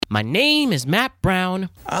My name is Matt Brown.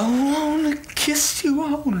 I wanna kiss you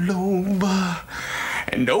all over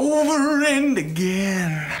and over and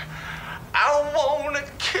again. I wanna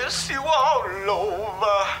kiss you all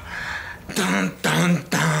over, dun dun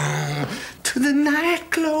dun, till the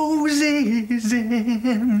night closes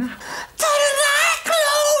in. Till the night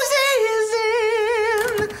closes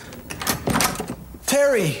in.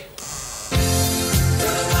 Terry.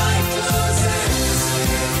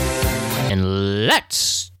 And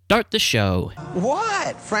let's start the show.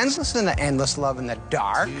 What? Friends listen to Endless Love in the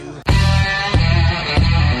Dark?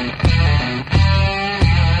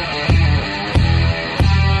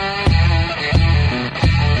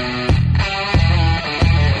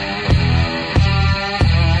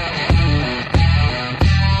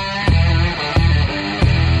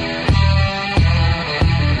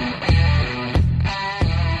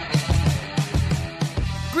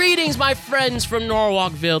 Greetings, my friends from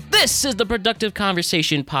Norwalkville. This is the Productive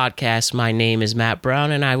Conversation Podcast. My name is Matt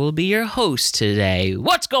Brown, and I will be your host today.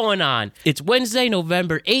 What's going on? It's Wednesday,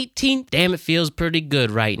 November 18th. Damn, it feels pretty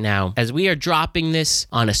good right now, as we are dropping this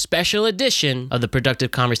on a special edition of the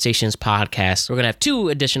Productive Conversations Podcast. We're going to have 2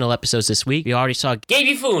 additional episodes this week. We already saw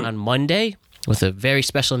Gaby Foon on Monday, with a very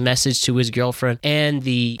special message to his girlfriend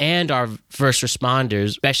and our first responders,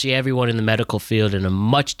 especially everyone in the medical field, and a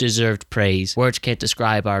much-deserved praise. Words can't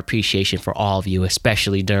describe our appreciation for all of you,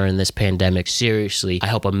 especially during this pandemic. Seriously, I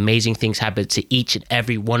hope amazing things happen to each and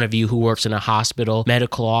every one of you who works in a hospital,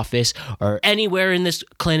 medical office, or anywhere in this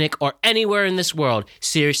clinic, or anywhere in this world.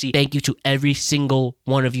 Seriously, thank you to every single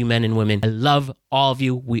one of you men and women. I love all of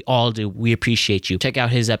you. We all do. We appreciate you. Check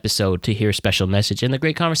out his episode to hear a special message and the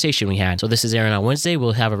great conversation we had. So this is airing on Wednesday.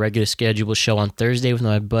 We'll have a regular scheduled show on Thursday with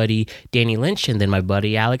my buddy Danny Lynch, and then my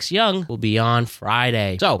buddy Alex Young will be on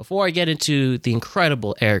Friday. So before I get into the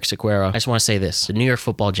incredible Eric Sequeira, I just want to say this. The New York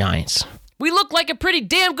Football Giants. We look like a pretty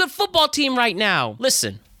damn good football team right now.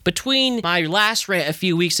 Listen. Between my last rant a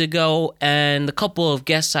few weeks ago and the couple of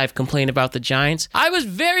guests I've complained about the Giants, I was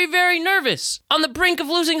very, very nervous, on the brink of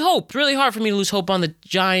losing hope. It's really hard for me to lose hope on the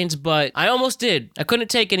Giants, but I almost did. I couldn't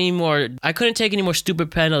take any more stupid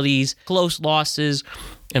penalties, close losses,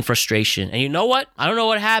 and frustration. And you know what? I don't know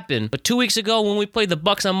what happened, but 2 weeks ago when we played the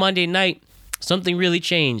Bucs on Monday night, something really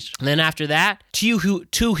changed. And then after that, two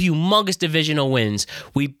humongous divisional wins.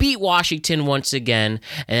 We beat Washington once again,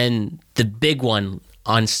 and the big one,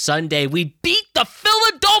 on Sunday, we beat the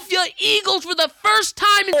Philadelphia Eagles for the first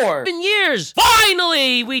time in 7 years.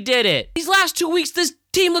 Finally, we did it. These last 2 weeks, this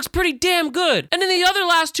team looks pretty damn good. And in the other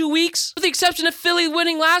last 2 weeks, with the exception of Philly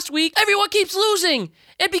winning last week, everyone keeps losing.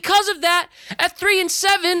 And because of that, at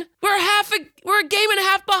 3-7, we're a game and a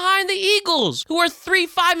half behind the Eagles, who are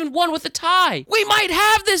 3-5-1 with a tie. We might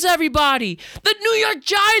have this, everybody. The New York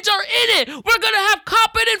Giants are in it. We're going to have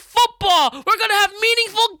competent football. We're going to have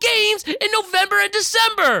meaningful games in November and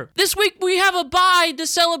December. This week, we have a bye to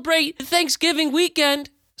celebrate Thanksgiving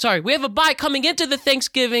weekend. We have a bye coming into the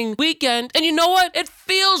Thanksgiving weekend. And you know what? It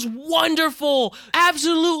feels wonderful.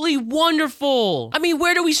 Absolutely wonderful. I mean,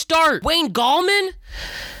 where do we start? Wayne Gallman?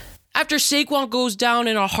 After Saquon goes down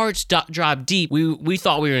and our hearts drop deep, we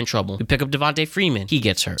thought we were in trouble. We pick up Devontae Freeman. He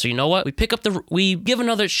gets hurt. So you know what? We give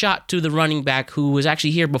another shot to the running back who was actually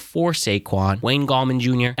here before Saquon, Wayne Gallman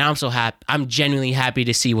Jr. And I'm so happy. I'm genuinely happy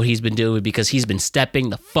to see what he's been doing, because he's been stepping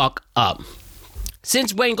the fuck up.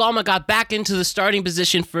 Since Wayne Gallman got back into the starting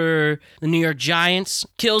position for the New York Giants,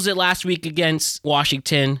 kills it last week against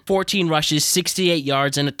Washington, 14 rushes, 68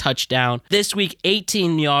 yards, and a touchdown. This week,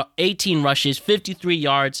 18 rushes, 53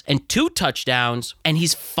 yards, and 2 touchdowns. And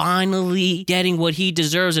he's finally getting what he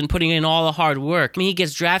deserves and putting in all the hard work. I mean, he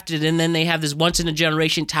gets drafted, and then they have this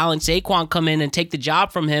once-in-a-generation talent, Saquon, come in and take the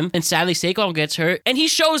job from him. And sadly, Saquon gets hurt. And he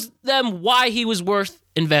shows them why he was worth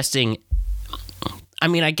investing. I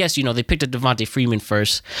mean, I guess, they picked up Devontae Freeman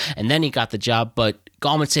first, and then he got the job, but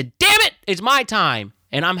Gallman said, damn it, it's my time,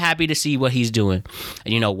 and I'm happy to see what he's doing.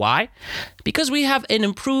 And you know why? Because we have an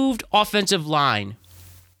improved offensive line,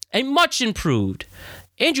 a much improved.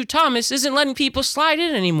 Andrew Thomas isn't letting people slide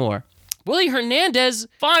in anymore. Willie Hernandez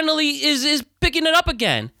finally is picking it up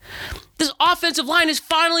again. This offensive line is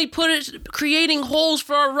finally creating holes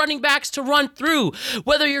for our running backs to run through.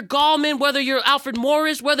 Whether you're Gallman, whether you're Alfred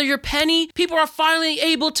Morris, whether you're Penny, people are finally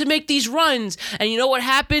able to make these runs. And you know what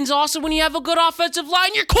happens also when you have a good offensive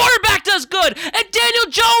line? Your quarterback does good. And Daniel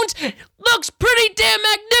Jones looks pretty damn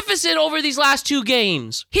magnificent over these last 2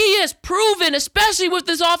 games. He has proven, especially with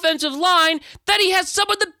this offensive line, that he has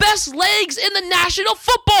some of the best legs in the National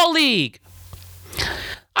Football League.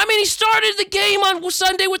 I mean, he started the game on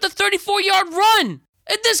Sunday with a 34-yard run.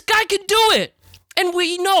 And this guy can do it. And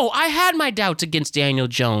we know I had my doubts against Daniel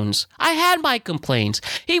Jones. I had my complaints.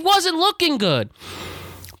 He wasn't looking good.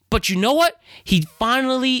 But you know what? He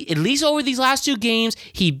finally, at least over these last 2 games,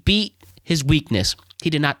 he beat his weakness. He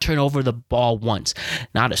did not turn over the ball once.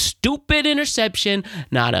 Not a stupid interception,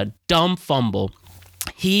 not a dumb fumble.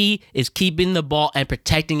 He is keeping the ball and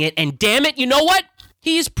protecting it. And damn it, you know what?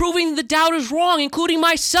 He is proving the doubters wrong, including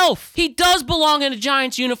myself. He does belong in a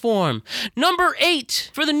Giants uniform. Number 8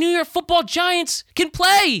 for the New York Football Giants can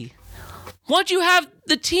play. Once you have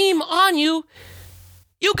the team on you,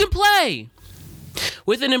 you can play.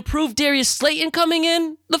 With an improved Darius Slayton coming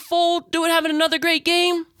in the fold, having another great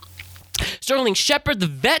game. Sterling Shepard, the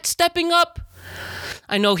vet, stepping up.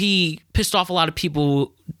 I know he pissed off a lot of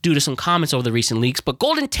people due to some comments over the recent leaks, but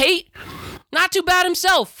Golden Tate, not too bad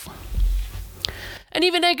himself. And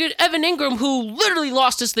even Evan Ingram, who literally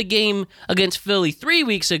lost us the game against Philly 3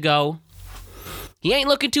 weeks ago, he ain't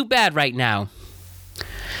looking too bad right now.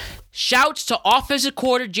 Shouts to offensive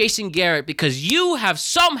coordinator Jason Garrett, because you have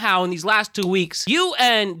somehow in these last 2 weeks, you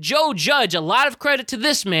and Joe Judge, a lot of credit to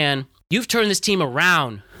this man, you've turned this team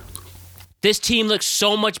around. This team looks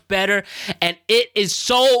so much better, and it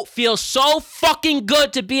feels so fucking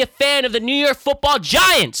good to be a fan of the New York Football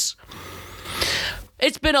Giants.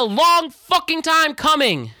 It's been a long fucking time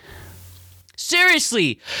coming.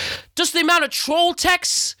 Seriously, just the amount of troll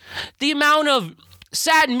texts, the amount of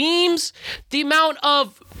sad memes, the amount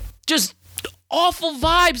of just awful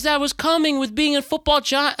vibes that was coming with being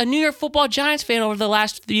a New York Football Giants fan over the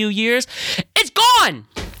last few years, it's gone.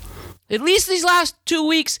 At least these last 2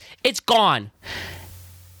 weeks, it's gone.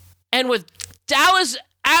 And with Dallas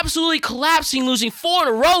absolutely collapsing, losing 4 in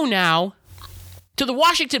a row now, to the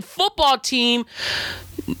Washington football team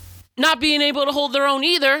not being able to hold their own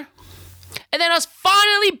either, and then us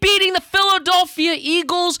finally beating the Philadelphia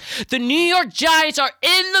Eagles, the New York Giants are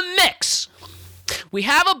in the mix. We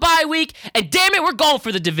have a bye week, and damn it, we're going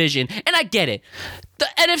for the division. And I get it. The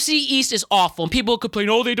NFC East is awful, and people complain,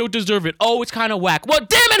 oh, they don't deserve it. Oh, it's kind of whack. Well,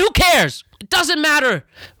 damn it, who cares? It doesn't matter.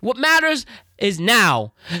 What matters is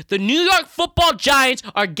now. The New York Football Giants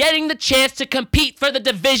are getting the chance to compete for the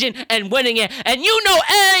division and winning it. And you know,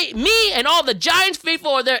 me and all the Giants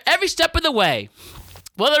faithful are there every step of the way.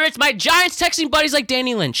 Whether it's my Giants texting buddies like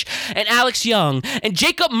Danny Lynch and Alex Young and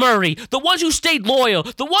Jacob Murray, the ones who stayed loyal,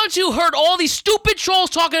 the ones who heard all these stupid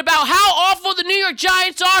trolls talking about how awful the New York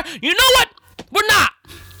Giants are, you know what? We're not.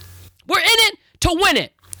 We're in it to win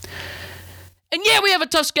it. And yeah, we have a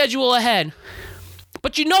tough schedule ahead.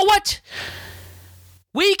 But you know what?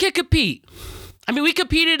 We can compete. I mean, we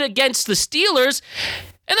competed against the Steelers,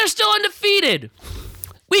 and they're still undefeated.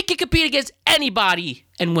 We can compete against anybody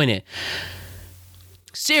and win it.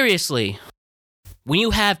 Seriously. When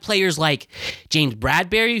you have players like James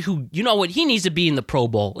Bradbury, who, you know what, he needs to be in the Pro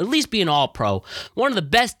Bowl, at least be an All-Pro. One of the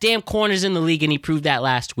best damn corners in the league, and he proved that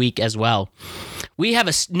last week as well. We have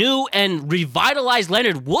a new and revitalized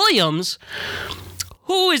Leonard Williams,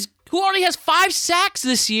 who already has 5 sacks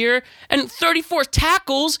this year and 34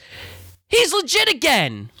 tackles. He's legit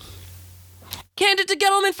again. Handed to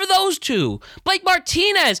Gettleman for those two. Blake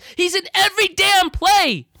Martinez, he's in every damn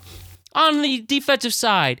play on the defensive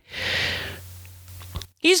side.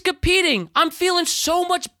 He's competing. I'm feeling so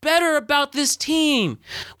much better about this team.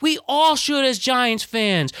 We all should as Giants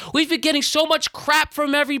fans. We've been getting so much crap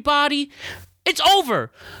from everybody. It's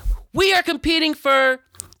over. We are competing for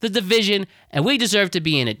the division, and we deserve to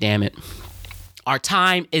be in it, damn it. Our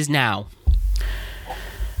time is now.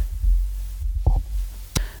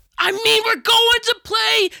 I mean, we're going to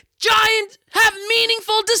play Giants, have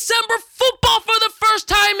meaningful December football for the first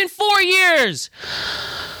time in 4 years.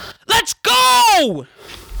 Let's go!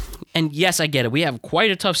 And yes, I get it. We have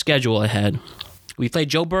quite a tough schedule ahead. We play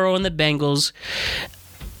Joe Burrow and the Bengals.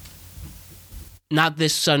 Not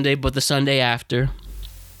this Sunday, but the Sunday after.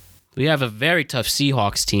 We have a very tough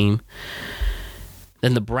Seahawks team.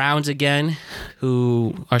 Then the Browns again,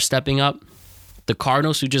 who are stepping up. The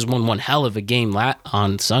Cardinals, who just won one hell of a game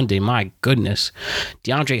on Sunday. My goodness.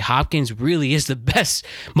 DeAndre Hopkins really is the best,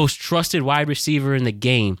 most trusted wide receiver in the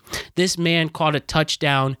game. This man caught a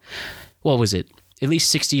touchdown. What was it? At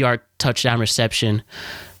least 60-yard touchdown reception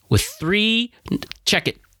with 3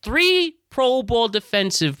 Pro Bowl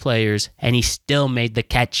defensive players, and he still made the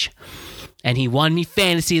catch. And he won me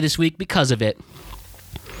fantasy this week because of it.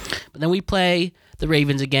 But then we play the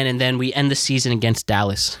Ravens again, and then we end the season against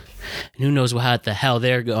Dallas. And who knows what the hell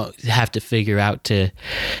they're going to have to figure out to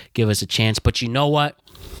give us a chance. But you know what?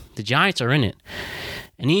 The Giants are in it.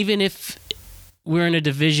 And even if we're in a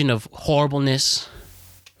division of horribleness,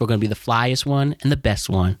 we're going to be the flyest one and the best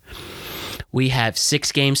one. We have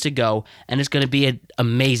 6 games to go, and it's going to be an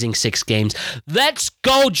amazing 6 games. Let's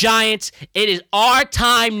go, Giants. It is our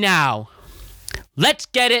time now. Let's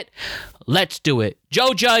get it. Let's do it.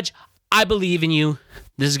 Joe Judge, I believe in you.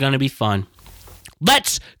 This is going to be fun.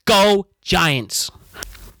 Let's go, Giants.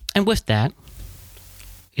 And with that,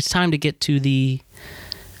 it's time to get to the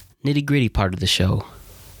nitty-gritty part of the show.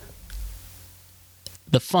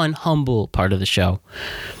 The fun, humble part of the show.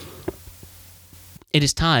 It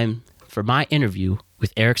is time for my interview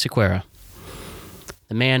with Eric Sequeira,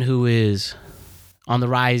 the man who is on the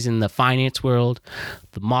rise in the finance world,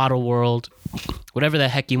 the model world, whatever the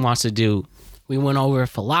heck he wants to do. We went over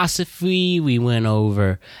philosophy, we went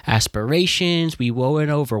over aspirations, we went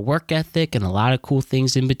over work ethic, and a lot of cool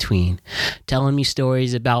things in between. Telling me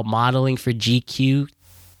stories about modeling for GQ,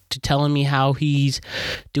 to telling me how he's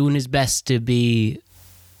doing his best to be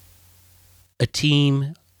a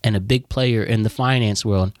team and a big player in the finance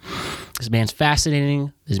world. This man's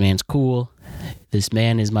fascinating. This man's cool. This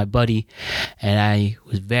man is my buddy, and I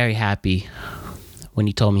was very happy when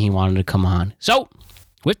he told me he wanted to come on. So,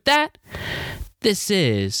 with that, this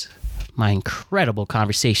is my incredible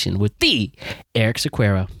conversation with the Eric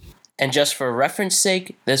Sequeira. And just for reference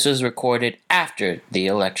sake, this was recorded after the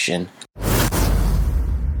election.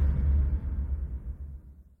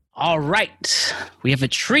 All right, we have a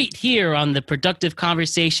treat here on the Productive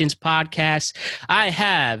Conversations podcast. I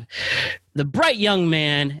have the bright young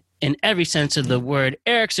man in every sense of the word,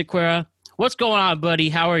 Eric Sequeira. What's going on, buddy?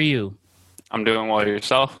 How are you? I'm doing well.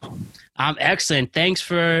 Yourself? I'm excellent. Thanks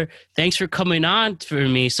for coming on for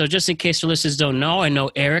me. So just in case your listeners don't know, I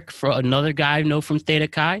know Eric, for another guy I know from Theta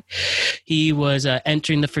Chi. He was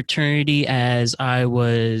entering the fraternity as I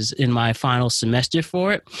was in my final semester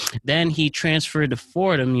for it. Then he transferred to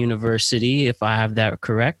Fordham University, if I have that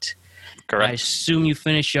correct. Correct. I assume you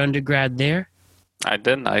finished your undergrad there? I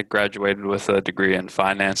did. I graduated with a degree in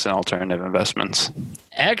finance and alternative investments.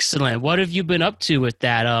 Excellent. What have you been up to with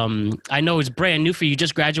that? I know it's brand new for you.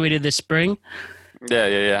 Just graduated this spring?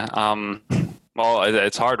 Yeah. Well,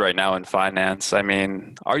 it's hard right now in finance. I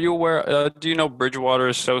mean, are you aware, do you know Bridgewater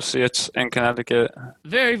Associates in Connecticut?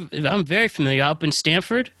 I'm very familiar. Up in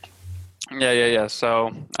Stamford? Yeah.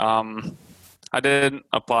 So, I did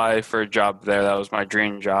apply for a job there. That was my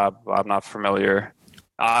dream job. I'm not familiar.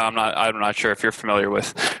 I'm not sure if you're familiar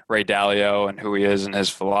with Ray Dalio and who he is and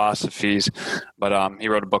his philosophies, but he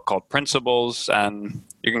wrote a book called Principles, and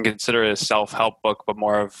you can consider it a self-help book, but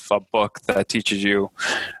more of a book that teaches you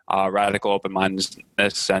radical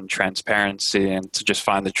open-mindedness and transparency, and to just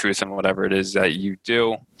find the truth in whatever it is that you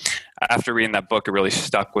do. After reading that book, it really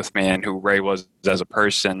stuck with me and who Ray was as a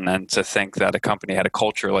person, and to think that a company had a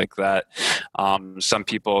culture like that. Some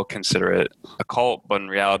people consider it a cult, but in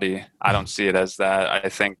reality, I don't see it as that. I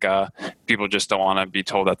think people just don't want to be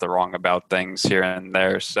told that they're wrong about things here and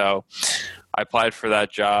there. So I applied for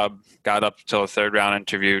that job, got up till a 3rd round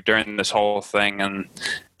interview during this whole thing, and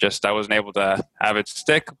just I wasn't able to have it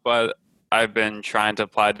stick, but I've been trying to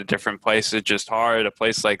apply to different places, just hard. A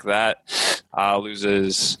place like that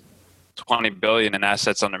loses $20 billion in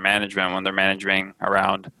assets under management when they're managing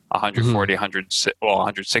around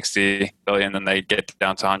 160 billion, then they get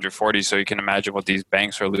down to 140. So you can imagine what these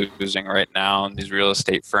banks are losing right now, and these real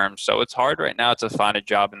estate firms. So it's hard right now to find a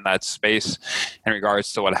job in that space in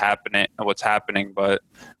regards to what's happening. But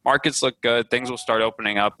markets look good. Things will start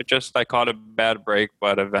opening up. I caught a bad break,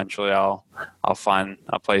 but eventually I'll find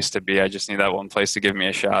a place to be. I just need that one place to give me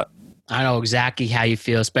a shot. I know exactly how you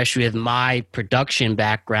feel, especially with my production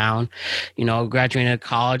background. You know, graduating out of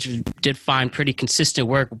college, did find pretty consistent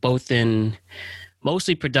work, both in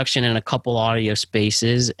mostly production and a couple audio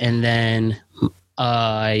spaces. And then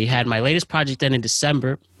I had my latest project done in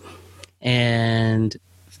December. And,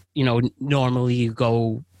 you know, normally you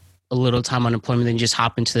go a little time unemployment, then you just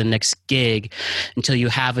hop into the next gig until you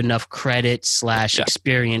have enough credit /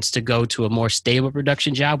 experience to go to a more stable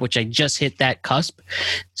production job, which I just hit that cusp.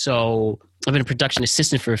 So I've been a production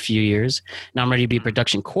assistant for a few years. Now I'm ready to be a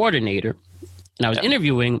production coordinator. And I was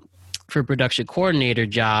interviewing for production coordinator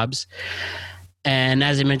jobs. And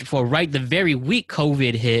as I mentioned before, right the very week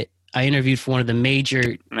COVID hit, I interviewed for one of the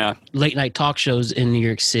major late night talk shows in New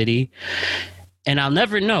York City. And I'll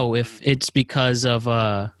never know if it's because of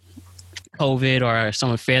COVID or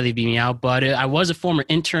someone fairly beat me out, but I was a former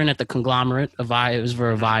intern at the conglomerate of it was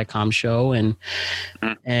for a Viacom show, and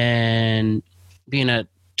being a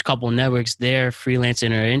couple of networks there, freelancing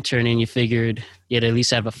or interning, you figured you'd at least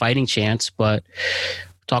have a fighting chance. But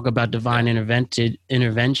talk about divine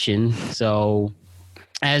intervention. So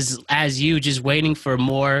as you just waiting for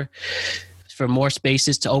for more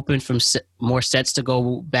spaces to open, more sets to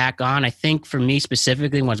go back on. I think for me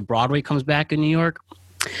specifically, once Broadway comes back in New York,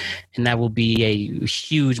 and that will be a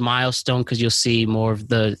huge milestone because you'll see more of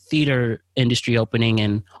the theater industry opening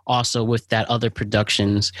and also with that other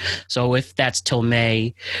productions. So if that's till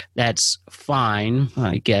May, that's fine,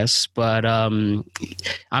 I guess. But I'm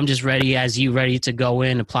just ready to go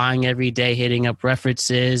in, applying every day, hitting up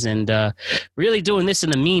references, and really doing this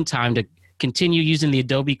in the meantime to continue using the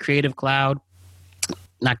Adobe Creative Cloud,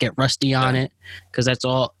 not get rusty on it, because that's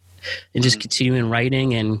all, and just continuing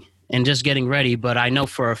writing and just getting ready. But I know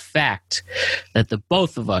for a fact that the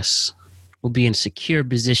both of us will be in a secure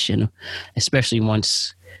position, especially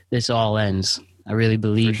once this all ends. I really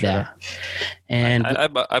believe that. And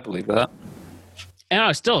I believe that. And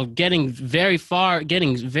I'm still getting very far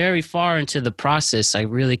into the process. I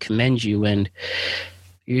really commend you. And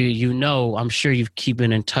you know, I'm sure you're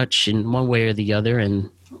keeping in touch in one way or the other. And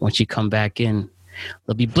once you come back in,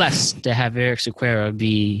 they'll be blessed to have Eric Sequeira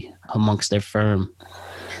be amongst their firm.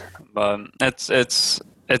 But it's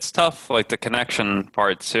tough, like the connection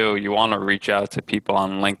part too. You want to reach out to people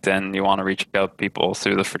on LinkedIn. You want to reach out to people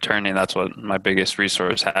through the fraternity. That's what my biggest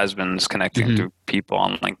resource has been, is connecting through people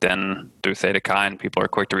on LinkedIn, through Theta Chi, and people are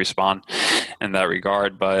quick to respond in that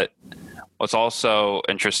regard. But what's also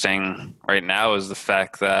interesting right now is the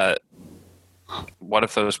fact that what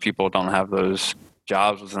if those people don't have those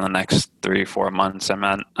jobs within the next 3-4 months?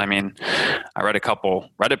 I mean, I read a couple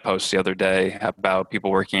Reddit posts the other day about people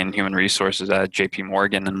working in human resources at JP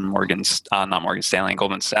Morgan and not Morgan Stanley, and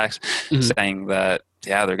Goldman Sachs, saying that,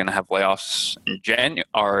 they're going to have layoffs in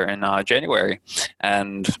January.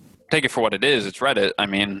 And take it for what it is. It's Reddit. I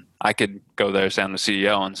mean, I could go there, say I'm the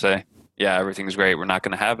CEO, and say, yeah, everything's great, we're not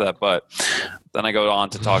going to have that. But then I go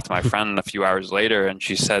on to talk to my friend a few hours later, and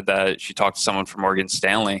she said that she talked to someone from Morgan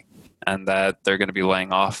Stanley and that they're going to be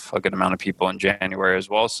laying off a good amount of people in January as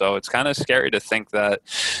well. So it's kind of scary to think that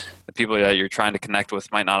the people that you're trying to connect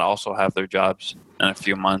with might not also have their jobs in a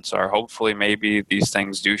few months, or hopefully maybe these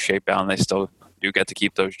things do shape out and they still do get to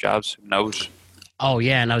keep those jobs. Who knows? Oh,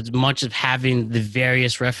 yeah. And as much of having the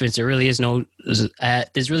various reference, there's really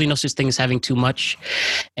no such thing as having too much.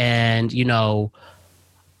 And, you know,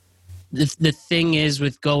 the thing is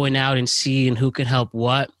with going out and seeing who can help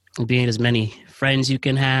what, being as many friends you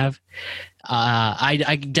can have.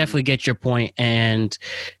 I definitely get your point. And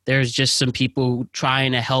there's just some people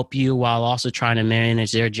trying to help you while also trying to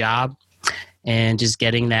manage their job and just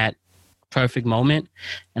getting that perfect moment.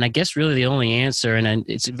 And I guess really the only answer, and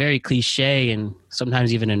it's very cliche and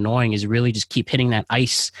sometimes even annoying, is really just keep hitting that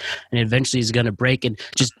ice, and eventually it's going to break. And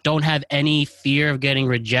just don't have any fear of getting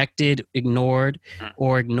rejected, ignored.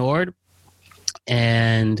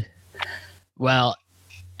 And, well,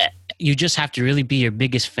 you just have to really be your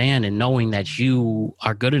biggest fan and knowing that you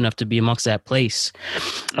are good enough to be amongst that place.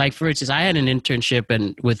 Like, for instance, I had an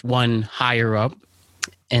internship with one higher up,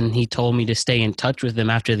 and he told me to stay in touch with him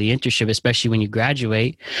after the internship, especially when you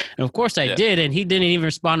graduate. And of course I did, and he didn't even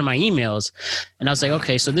respond to my emails. And I was like,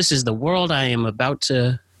 okay, so this is the world I am about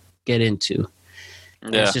to get into.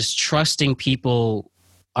 Yeah. It's just trusting people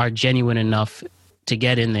are genuine enough to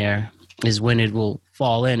get in there is when it will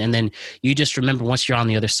fall in. And then you just remember once you're on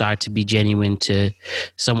the other side to be genuine to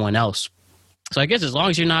someone else. So I guess as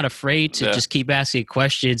long as you're not afraid to just keep asking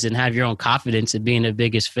questions and have your own confidence in being the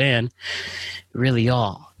biggest fan, really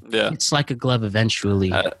it's like a glove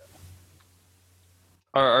eventually.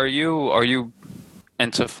 Are you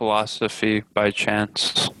into philosophy by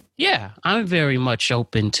chance? Yeah, I'm very much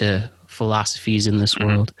open to philosophies in this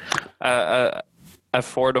world. At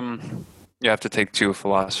Fordham, you have to take 2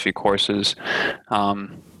 philosophy courses.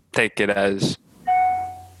 Take it as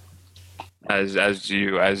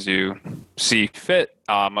you see fit.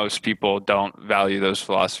 Most people don't value those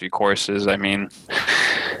philosophy courses. I mean,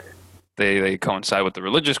 they coincide with the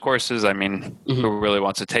religious courses. I mean, who really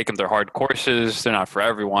wants to take them? They're hard courses. They're not for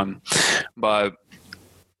everyone. But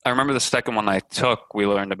I remember the second one I took, we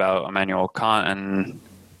learned about Immanuel Kant, and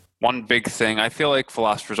one big thing, I feel like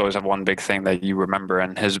philosophers always have one big thing that you remember,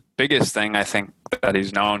 and his biggest thing I think that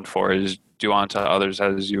he's known for is do unto others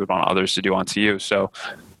as you would want others to do unto you. So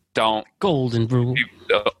don't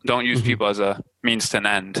use people as a means to an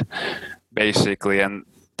end, basically. And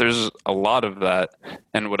there's a lot of that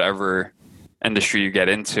in whatever industry you get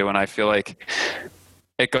into, and I feel like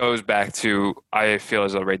it goes back to, I feel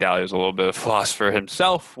as though Ray Dalio is a little bit of a philosopher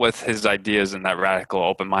himself with his ideas and that radical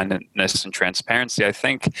open-mindedness and transparency. I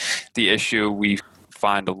think the issue we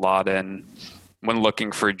find a lot in when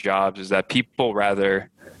looking for jobs is that people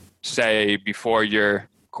rather say before your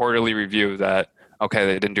quarterly review that, okay,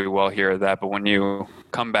 they didn't do well here or that, but when you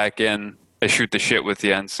come back in, they shoot the shit with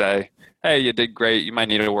you and say, hey, you did great. You might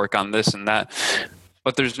need to work on this and that.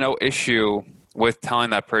 But there's no issue with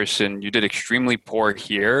telling that person, you did extremely poor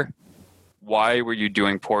here. Why were you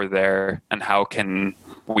doing poor there? And how can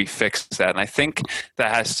we fix that? And I think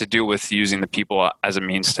that has to do with using the people as a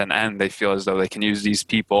means to an end. They feel as though they can use these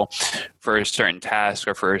people for a certain task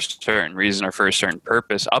or for a certain reason or for a certain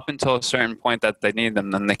purpose up until a certain point that they need them,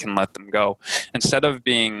 then they can let them go. Instead of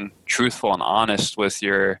being truthful and honest with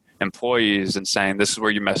your employees and saying, this is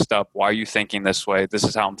where you messed up. Why are you thinking this way? This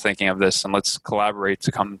is how I'm thinking of this. And let's collaborate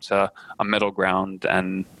to come to a middle ground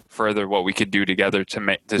and further what we could do together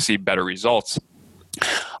to see better results.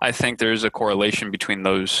 I think there's a correlation between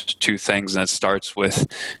those two things, and it starts with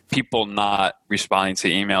people not responding to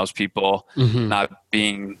emails, people not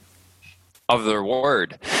being of their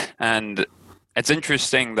word. And it's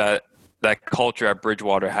interesting that that culture at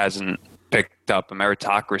Bridgewater hasn't picked up. A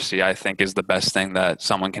meritocracy, I think, is the best thing that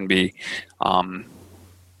someone can be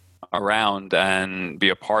around and be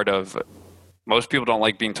a part of. Most people don't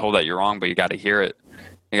like being told that you're wrong, but you got to hear it.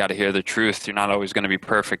 You got to hear the truth. You're not always going to be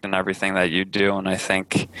perfect in everything that you do. And I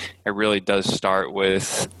think it really does start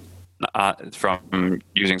with from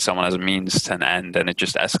using someone as a means to an end. And it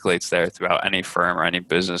just escalates there throughout any firm or any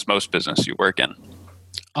business, most business you work in.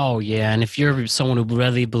 Oh, yeah. And if you're someone who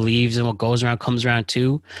really believes in what goes around comes around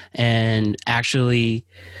too, and actually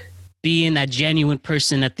being that genuine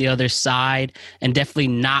person at the other side and definitely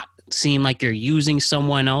not seem like you're using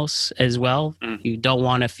someone else as well. You don't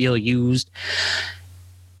want to feel used.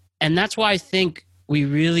 And that's why I think we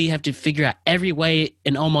really have to figure out every way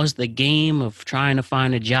in almost the game of trying to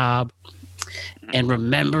find a job and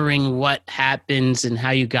remembering what happens and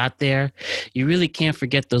how you got there. You really can't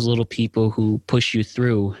forget those little people who push you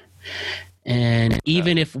through. And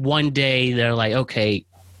even if one day they're like, okay,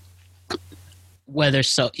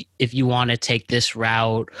 if you want to take this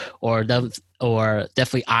route or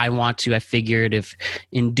definitely I figured if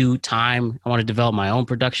in due time I want to develop my own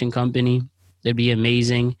production company, it'd be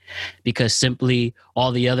amazing, because simply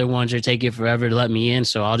all the other ones are taking forever to let me in.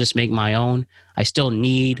 So I'll just make my own. I still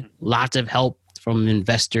need lots of help from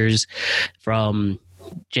investors, from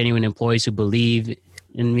genuine employees who believe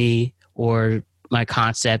in me or my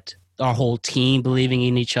concept, our whole team believing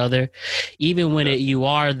in each other. Even when you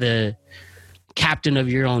are the captain of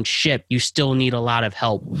your own ship, you still need a lot of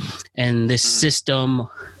help. And this system,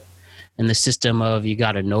 and the system of you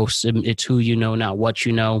got to know it's who you know, not what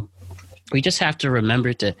you know. We just have to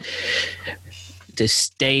remember to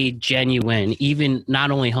stay genuine, even not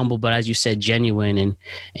only humble, but as you said, genuine,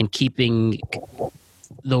 and keeping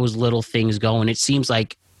those little things going. It seems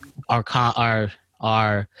like our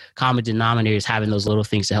common denominator is having those little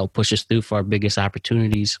things to help push us through for our biggest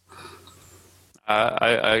opportunities.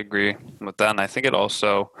 I agree with that. And I think it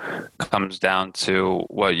also comes down to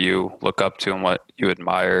what you look up to and what you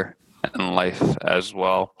admire in life as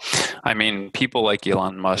well. I mean, people like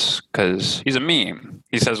Elon Musk, because he's a meme.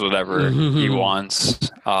 He says whatever he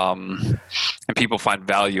wants, and people find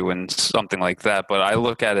value in something like that. But I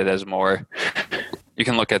look at it as more, you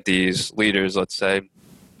can look at these leaders, let's say,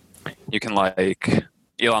 you can like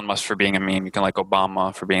Elon Musk for being a meme. You can like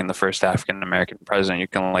Obama for being the first African-American president. You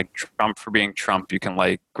can like Trump for being Trump. You can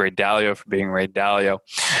like Ray Dalio for being Ray Dalio.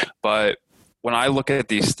 But when I look at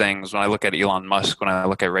these things, when I look at Elon Musk, when I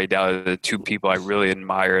look at Ray Dalio, the two people I really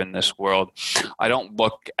admire in this world, I don't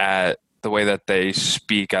look at the way that they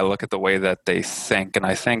speak. I look at the way that they think. And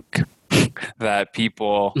I think that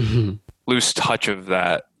people lose touch of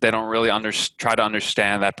that. They don't really try to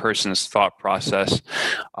understand that person's thought process.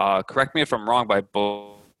 Correct me if I'm wrong, but I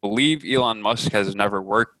believe Elon Musk has never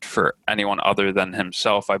worked for anyone other than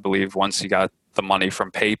himself. I believe once he got the money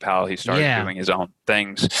from PayPal, he started doing his own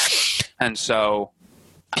things. And so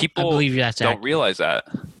people don't realize that.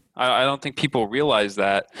 I don't think people realize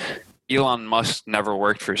that Elon Musk never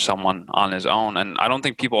worked for someone on his own. And I don't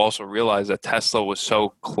think people also realize that Tesla was so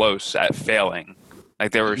close at failing.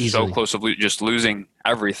 Like they were so close of just losing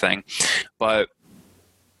everything. But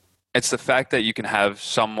it's the fact that you can have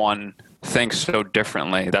someone think so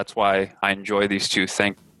differently. That's why I enjoy these two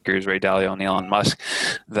thinkers, Ray Dalio and Elon Musk,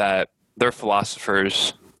 that they're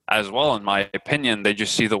philosophers as well, in my opinion. They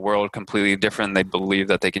just see the world completely different. They believe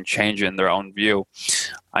that they can change it in their own view.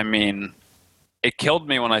 I mean, it killed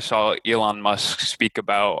me when I saw Elon Musk speak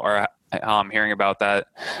about, or hearing about that.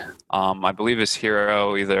 I believe his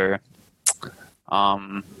hero either,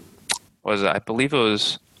 was it? I believe it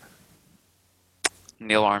was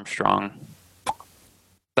Neil Armstrong.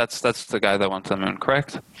 That's the guy that went to the moon,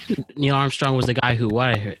 correct? Neil Armstrong was the guy who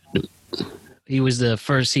he was the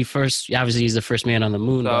first. Obviously, he's the first man on the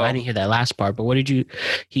moon. But I didn't hear that last part. But what did you?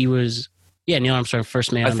 He was Neil Armstrong,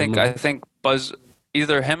 first man on the moon. I think Buzz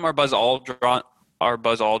either him or Buzz Aldrin,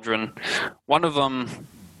 one of them,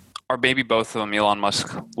 or maybe both of them, Elon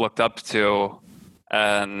Musk looked up to,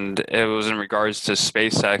 and it was in regards to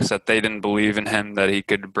SpaceX, that they didn't believe in him, that he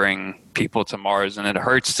could bring people to Mars. And it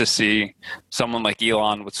hurts to see someone like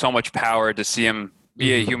Elon with so much power, to see him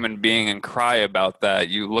be a human being and cry about that.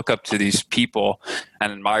 You look up to these people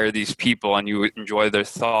and admire these people, and you enjoy their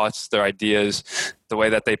thoughts, their ideas, the way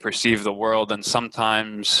that they perceive the world. And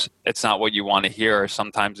sometimes it's not what you want to hear, or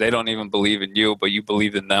sometimes they don't even believe in you, but you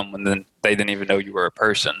believe in them when then they didn't even know you were a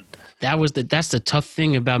person. That's the tough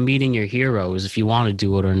thing about meeting your heroes, if you want to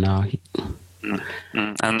do it or not.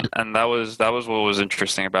 And that was what was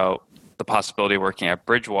interesting about the possibility of working at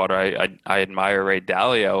Bridgewater. I admire Ray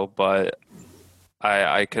Dalio, but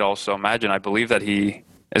I could also imagine, I believe that he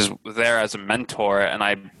is there as a mentor, and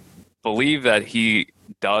I believe that he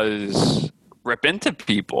does rip into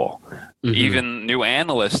people, even new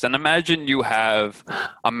analysts. And imagine you have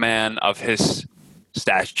a man of his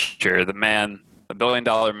stature, the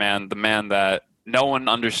billion-dollar man, the man that no one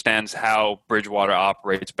understands how Bridgewater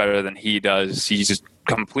operates better than he does. He's just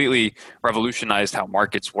completely revolutionized how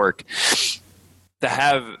markets work. To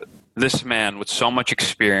have this man with so much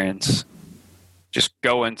experience just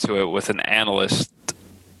go into it with an analyst,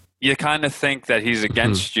 you kind of think that he's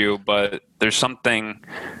against you, but there's something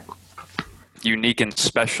unique and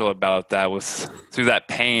special about that. Through that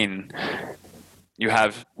pain, you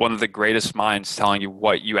have one of the greatest minds telling you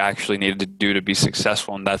what you actually needed to do to be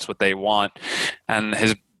successful, and that's what they want. And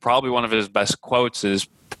probably one of his best quotes is,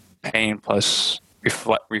 "Pain plus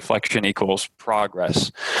reflection equals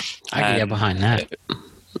progress." I can get behind that.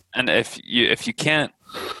 And if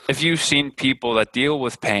you've seen people that deal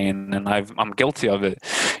with pain, and I'm guilty of it,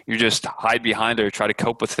 you just hide behind it or try to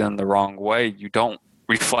cope with it in the wrong way. You don't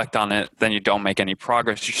reflect on it, then you don't make any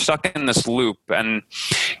progress. You're stuck in this loop. And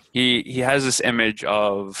he has this image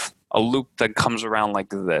of a loop that comes around like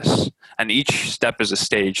this, and each step is a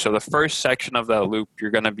stage. So the first section of that loop,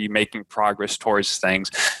 you're going to be making progress towards things.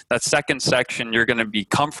 That second section, you're going to be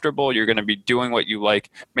comfortable, you're going to be doing what you like,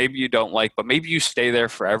 maybe you don't like, but maybe you stay there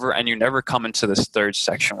forever, and you never come into this third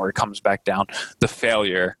section where it comes back down, the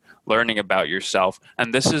failure, learning about yourself.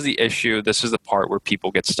 And this is the issue, this is the part where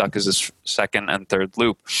people get stuck, is this second and third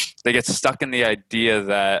loop. They get stuck in the idea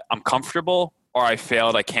that I'm comfortable, or I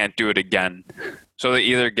failed, I can't do it again. So they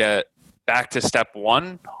either get back to step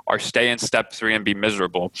one or stay in step three and be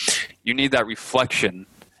miserable. You need that reflection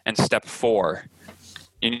in step four.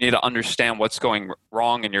 You need to understand what's going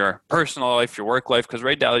wrong in your personal life, your work life, because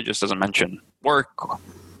Ray Dalio just doesn't mention work.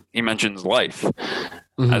 He mentions life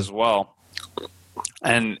as well.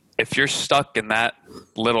 And if you're stuck in that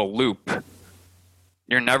little loop,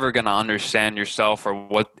 you're never going to understand yourself or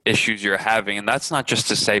what issues you're having. And that's not just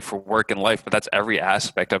to say for work and life, but that's every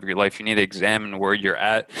aspect of your life. You need to examine where you're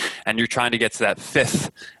at, and you're trying to get to that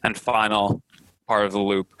fifth and final part of the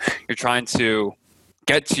loop. You're trying to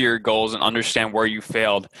get to your goals and understand where you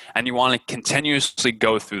failed, and you want to continuously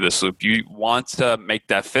go through this loop. You want to make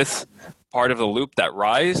that fifth part of the loop, that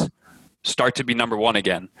rise, start to be number one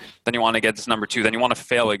again. Then you want to get to number two. Then you want to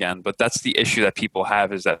fail again. But that's the issue that people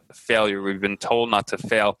have, is that failure. We've been told not to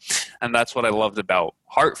fail. And that's what I loved about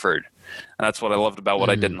Hartford. And that's what I loved about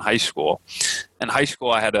what I did in high school. In high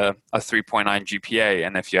school, I had a 3.9 GPA.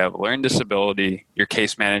 And if you have a learning disability, your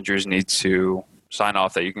case managers need to sign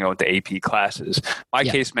off that you can go into AP classes. My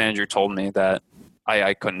case manager told me that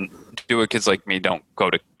I couldn't do it. Kids like me don't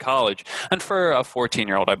go to college. And for a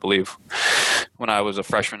 14-year-old, I believe, when I was a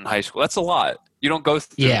freshman in high school, that's a lot. You don't go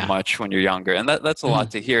through much when you're younger. And that's a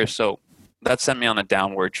lot to hear. So that sent me on a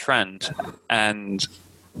downward trend. And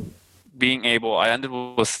I ended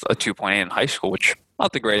with a 2.8 in high school, which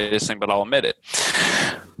not the greatest thing, but I'll admit it.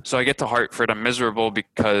 So I get to Hartford. I'm miserable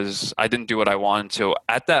because I didn't do what I wanted to.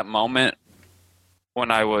 At that moment, when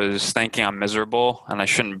I was thinking I'm miserable and I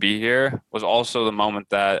shouldn't be here, was also the moment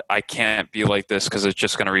that I can't be like this because it's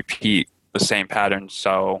just going to repeat the same pattern.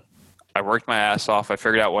 So I worked my ass off. I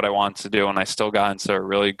figured out what I wanted to do, and I still got into a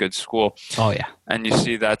really good school. Oh yeah. And you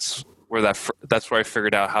see, that's where I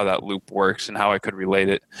figured out how that loop works and how I could relate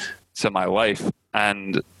it to my life.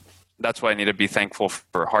 And that's why I need to be thankful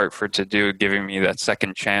for Hartford to do, giving me that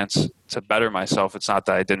second chance to better myself. It's not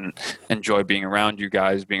that I didn't enjoy being around you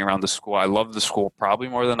guys, being around the school. I loved the school probably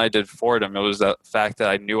more than I did Fordham. It was the fact that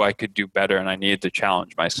I knew I could do better and I needed to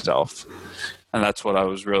challenge myself. And that's what I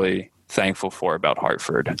was really thankful for about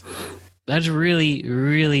Hartford. That's really,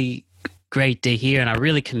 really great to hear. And I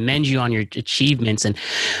really commend you on your achievements. And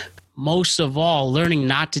most of all, learning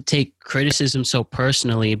not to take criticism so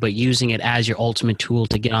personally, but using it as your ultimate tool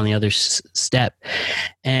to get on the other step.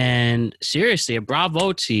 And seriously, a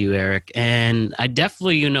bravo to you, Eric. And I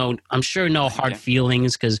definitely, I'm sure no hard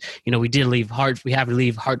feelings because, we had to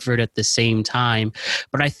leave Hartford at the same time.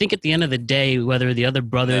 But I think at the end of the day, whether the other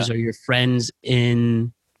brothers or your friends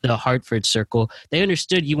in the Hartford circle, they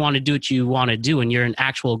understood you want to do what you want to do and you're an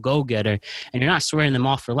actual go-getter and you're not swearing them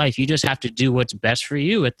off for life. You just have to do what's best for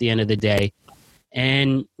you at the end of the day.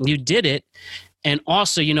 And you did it. And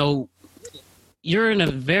also, you're in a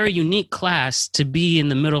very unique class to be in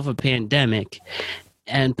the middle of a pandemic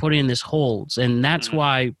and put in this holds. And that's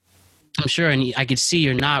why I'm sure, and I could see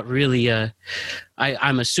you're not really,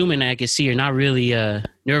 I'm assuming I could see you're not really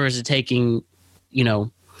nervous of taking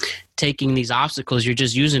these obstacles. You're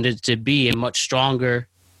just using it to be a much stronger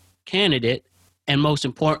candidate and most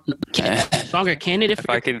important, stronger candidate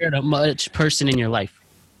for a much person in your life.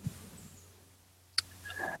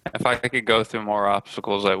 If I could go through more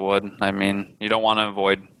obstacles, I would. I mean, you don't want to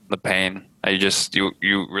avoid the pain.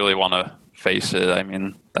 You really want to face it. I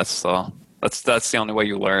mean, that's the only way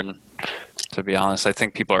you learn, to be honest. I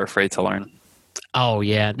think people are afraid to learn. Oh,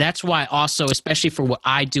 yeah. That's why also, especially for what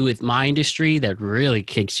I do with my industry, that really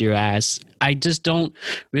kicks your ass. I just don't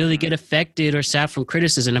really get affected or sad from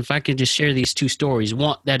criticism. If I could just share these two stories,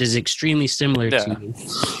 one that is extremely similar to you.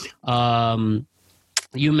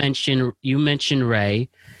 You mentioned Ray.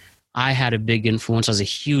 I had a big influence. I was a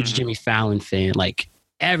huge Jimmy Fallon fan, like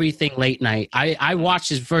everything late night. I watched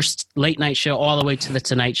his first late night show all the way to the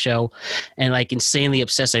Tonight Show and like insanely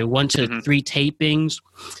obsessed. I went to 3 tapings.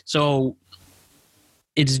 So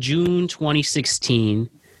it's June 2016.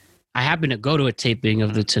 I happened to go to a taping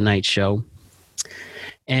of the Tonight Show.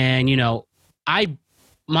 And,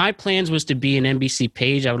 my plans was to be an NBC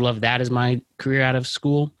page. I would love that as my career out of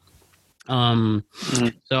school.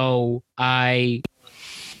 So I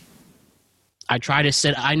try to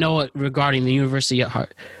set, I know regarding the University at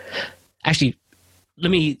Hartford. Actually, let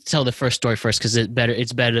me tell the first story first because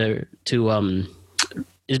it's better to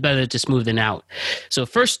smooth it out. So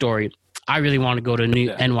first story, I really want to go to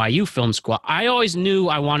NYU Film School. I always knew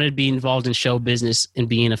I wanted to be involved in show business and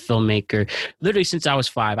being a filmmaker, literally since I was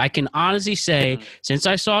 5. I can honestly say, since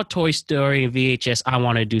I saw Toy Story and VHS, I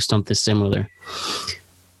want to do something similar,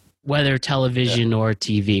 whether television or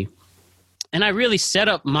TV. And I really set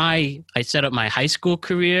up my high school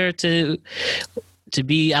career to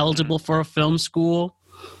be eligible for a film school.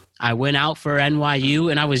 I went out for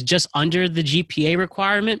NYU and I was just under the GPA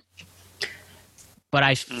requirement. But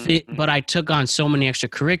I took on so many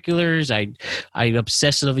extracurriculars. I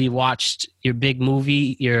obsessively watched your big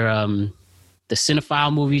movie, the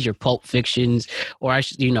cinephile movies, your Pulp Fictions, or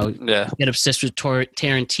get obsessed with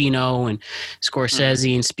Tarantino and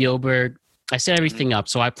Scorsese and Spielberg. I set everything up.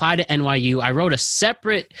 So I applied to NYU. I wrote a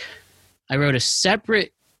separate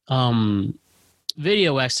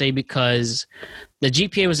video essay because the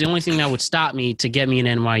GPA was the only thing that would stop me to get me in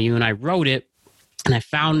NYU, and I wrote it. And I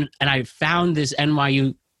found this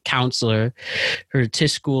NYU counselor, her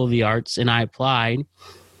Tisch School of the Arts, and I applied,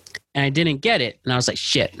 and I didn't get it. And I was like,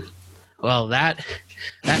 shit. Well, that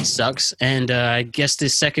sucks. And I guess the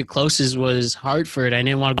second closest was Hartford. I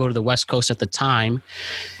didn't want to go to the West Coast at the time.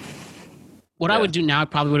 What I would do now, I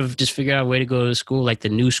probably would have just figured out a way to go to school. Like the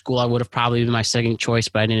new school, I would have probably been my second choice,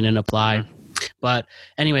 but I didn't apply. But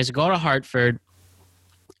anyways, go to Hartford.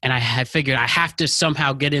 And I figured I have to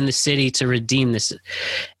somehow get in the city to redeem this.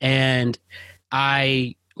 And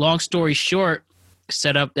long story short,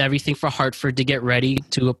 set up everything for Hartford to get ready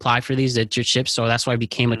to apply for these internships. So that's why I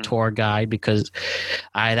became a tour guide, because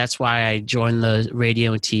that's why I joined the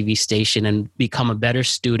radio and TV station and become a better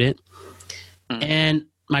student. And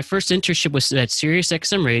my first internship was at Sirius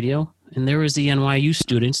XM Radio, and there was the NYU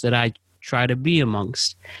students that I try to be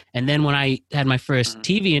amongst. And then when I had my first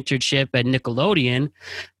TV internship at Nickelodeon,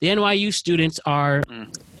 the NYU students are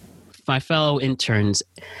my fellow interns.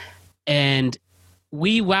 And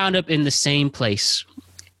we wound up in the same place,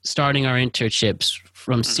 starting our internships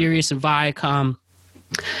from Sirius and Viacom.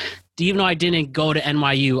 Even though I didn't go to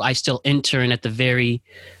NYU, I still intern at the very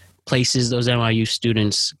places those NYU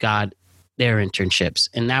students got their internships.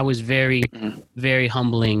 And that was very, very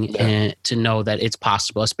humbling to know that it's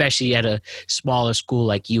possible, especially at a smaller school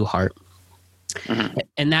like UHart.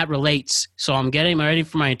 And that relates. So I'm getting ready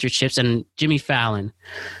for my internships, and Jimmy Fallon.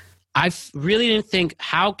 I really didn't think,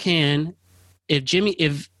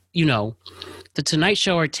 if the Tonight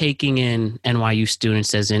Show are taking in NYU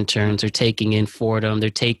students as interns, they're taking in Fordham, they're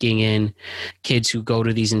taking in kids who go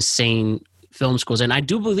to these insane film schools. And I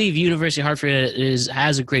do believe University of Hartford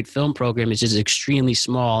has a great film program. It's just extremely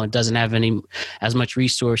small and doesn't have as much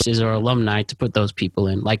resources or alumni to put those people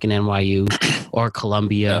in, like an NYU or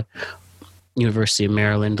Columbia, University of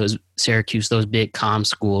Maryland, those Syracuse, those big comm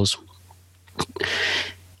schools.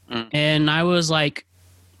 And I was like,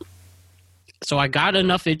 so I got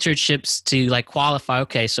enough internships to like qualify.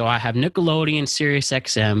 Okay, so I have Nickelodeon, Sirius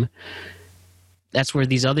XM. That's where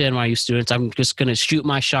these other NYU students, I'm just going to shoot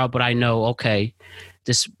my shot, but I know, okay,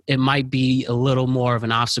 it might be a little more of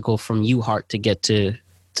an obstacle from UHart to get to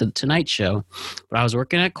the Tonight Show. But I was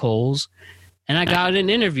working at Kohl's, and I got an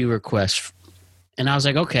interview request. And I was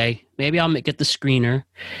like, okay, maybe I'll get the screener.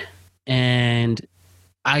 And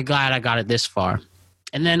I'm glad I got it this far.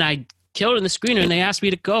 And then I killed in the screener, and they asked me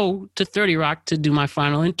to go to 30 Rock to do my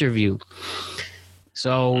final interview.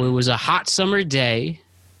 So it was a hot summer day.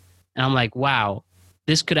 And I'm like, wow,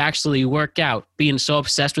 this could actually work out. Being so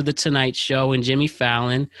obsessed with The Tonight Show and Jimmy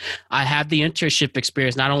Fallon, I have the internship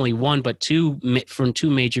experience, not only one, but two from two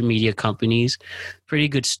major media companies. Pretty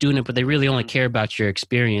good student, but they really only care about your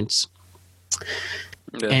experience.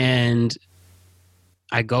 Yeah. And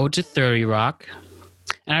I go to 30 Rock.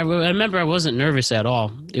 And I remember I wasn't nervous at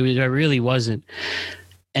all. I really wasn't.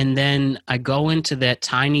 And then I go into that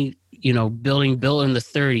tiny building built in the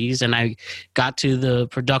 30s, and I got to the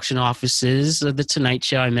production offices of The Tonight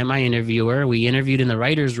Show. I met my interviewer. We interviewed in the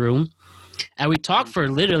writer's room, and we talked for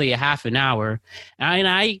literally a half an hour.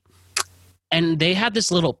 And they had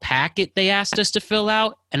this little packet they asked us to fill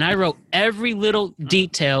out, and I wrote every little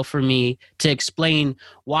detail for me to explain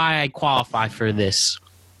why I qualify for this.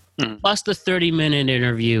 Plus the 30-minute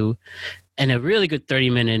interview, and a really good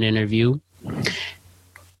 30-minute interview.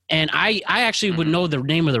 And I actually would know the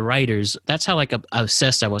name of the writers. That's how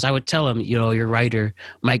obsessed I was. I would tell them, your writer,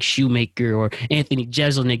 Mike Shoemaker or Anthony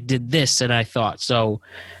Jeselnik did this, and I thought. So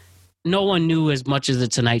no one knew as much as The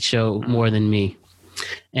Tonight Show more than me.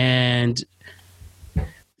 And a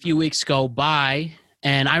few weeks go by,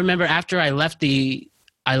 and I remember after I left the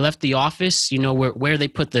office, where they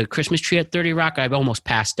put the Christmas tree at 30 Rock, I almost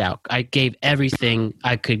passed out. I gave everything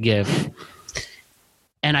I could give.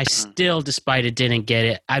 And I still, despite it, didn't get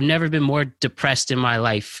it. I've never been more depressed in my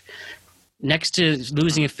life. Next to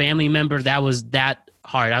losing a family member, that was that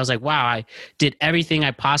hard. I was like, wow, I did everything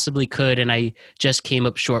I possibly could, and I just came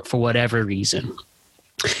up short for whatever reason.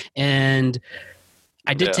 And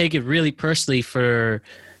I did take it really personally for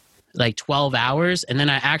like 12 hours, and then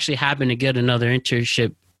I actually happened to get another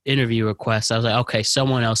internship interview request. I was like, okay,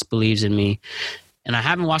 someone else believes in me. And I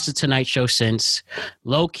haven't watched The Tonight Show since.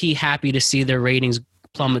 Low-key happy to see their ratings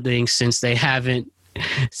plummeting since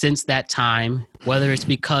that time, whether it's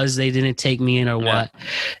because they didn't take me in or what.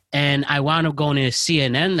 And I wound up going to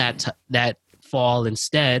CNN that fall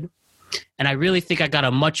instead. And I really think I got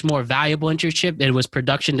a much more valuable internship. It was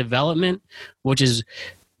production development, which is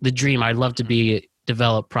the dream. I'd love to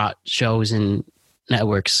develop shows and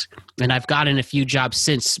networks. And I've gotten a few jobs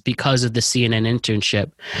since because of the CNN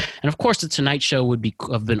internship. And of course, The Tonight Show would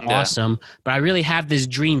have been awesome. But I really have this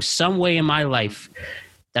dream some way in my life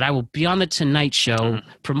that I will be on The Tonight Show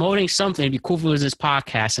promoting something. It'd be cool if it was this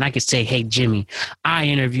podcast. And I could say, hey, Jimmy, I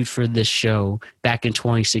interviewed for this show back in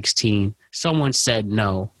 2016. Someone said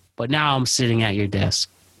no, but now I'm sitting at your desk.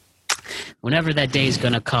 Whenever that day is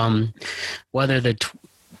going to come, whether the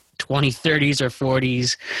 2030s or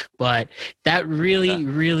 40s, but that really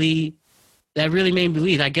made me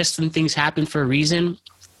believe. I guess some things happen for a reason.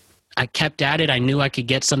 I kept at it. I knew I could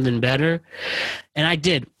get something better, and I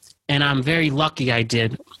did. And I'm very lucky I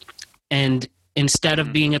did. And instead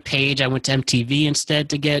of being a page, I went to MTV instead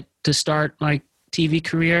to start my TV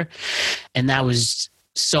career. And that was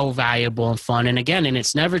so valuable and fun. And again,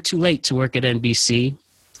 it's never too late to work at NBC.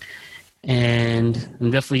 And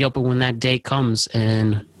I'm definitely hoping when that day comes,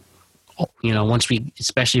 and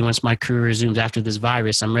especially once my career resumes after this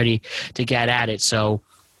virus, I'm ready to get at it. So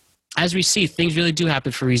as we see, things really do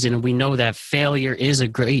happen for a reason, and we know that failure is a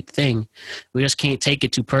great thing. We just can't take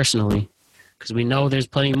it too personally, because we know there's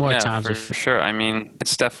plenty more times. For sure. I mean,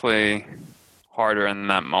 it's definitely harder in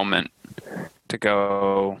that moment to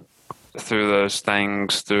go through those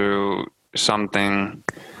things, through something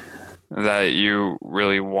that you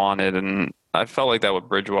really wanted. And I felt like that with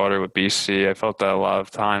Bridgewater, with BC. I felt that a lot of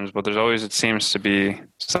times, but it seems to be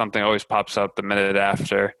something always pops up the minute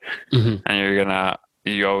after, and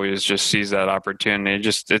you always just seize that opportunity.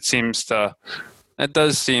 It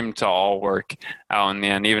does seem to all work out in the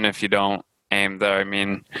end, even if you don't aim there. I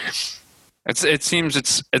mean, it seems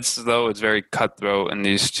it's though it's very cutthroat in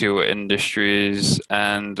these two industries,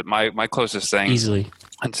 and my closest thing easily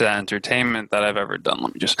to entertainment that I've ever done.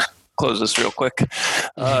 Let me just close this real quick.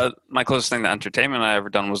 My closest thing to entertainment I ever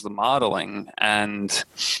done was the modeling, and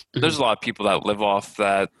there's a lot of people that live off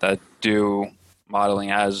that do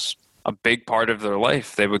modeling as a big part of their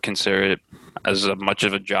life. They would consider it as much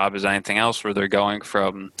of a job as anything else, where they're going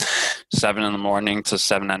from 7 a.m. to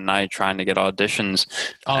 7 p.m. trying to get auditions.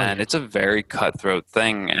 It's a very cutthroat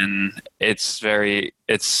thing, and it's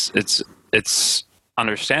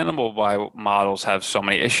understandable why models have so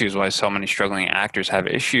many issues, why so many struggling actors have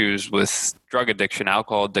issues with drug addiction,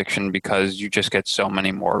 alcohol addiction, because you just get so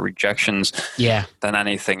many more rejections than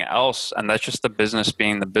anything else. And that's just the business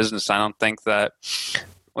being the business. I don't think that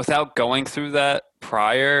without going through that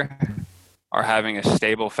prior or having a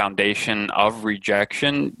stable foundation of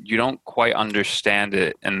rejection, you don't quite understand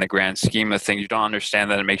it in the grand scheme of things. You don't understand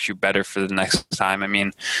that it makes you better for the next time. I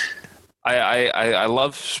mean, I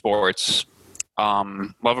love sports.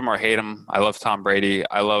 Love him or hate him. I love Tom Brady.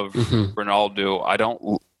 I love Ronaldo. I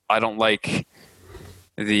don't like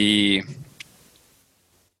the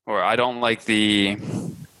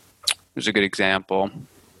here's a good example.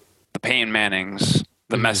 The Peyton Mannings,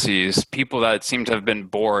 the Messis, people that seem to have been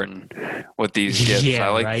born with these gifts. I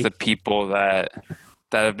like the people that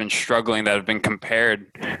have been struggling, that have been compared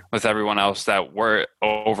with everyone else, that were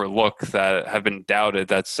overlooked, that have been doubted,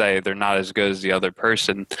 that say they're not as good as the other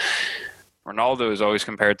person. Ronaldo is always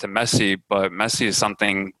compared to Messi, but Messi is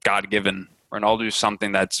something God-given. Ronaldo is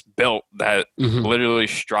something that's built, that literally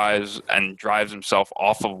strives and drives himself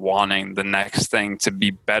off of wanting the next thing to be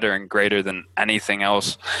better and greater than anything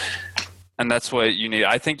else. And that's what you need.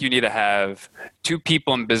 I think you need to have two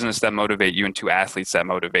people in business that motivate you and two athletes that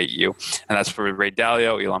motivate you. And that's where Ray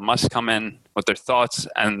Dalio, Elon Musk come in with their thoughts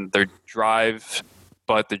and their drive.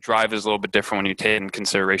 But the drive is a little bit different when you take in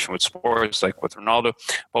consideration with sports, like with Ronaldo.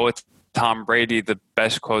 But with Tom Brady, the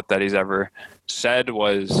best quote that he's ever said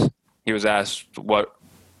was, he was asked what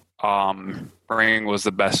ring was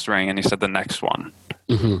the best ring, and he said the next one.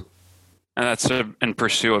 And that's in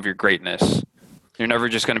pursuit of your greatness. You're never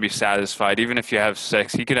just going to be satisfied. Even if you have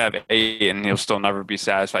 6, he could have 8 and he'll still never be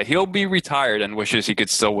satisfied. He'll be retired and wishes he could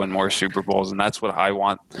still win more Super Bowls. And that's what I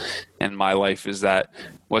want in my life, is that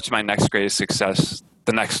what's my next greatest success?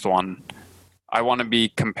 The next one. I want to be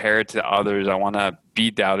compared to others. I want to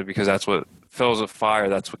be doubted, because that's what fills a fire.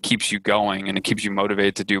 That's what keeps you going, and it keeps you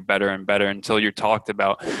motivated to do better and better until you're talked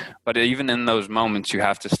about. But even in those moments, you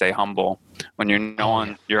have to stay humble. When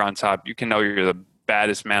you're on top, you can know you're the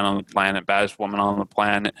baddest man on the planet, baddest woman on the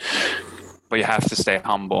planet, but you have to stay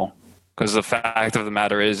humble, because the fact of the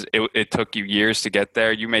matter is it took you years to get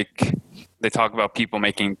there. They talk about people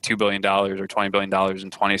making $2 billion or $20 billion in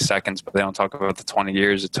 20 seconds, but they don't talk about the 20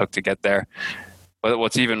 years it took to get there. But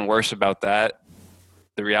what's even worse about that,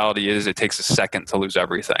 the reality is it takes a second to lose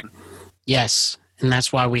everything. Yes, and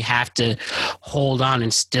that's why we have to hold on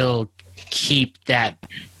and still keep that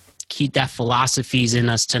philosophies in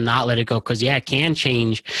us to not let it go, because it can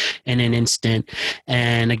change in an instant.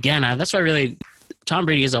 And again, that's why Tom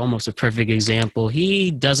Brady is almost a perfect example. He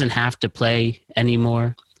doesn't have to play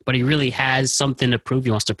anymore, but he really has something to prove. He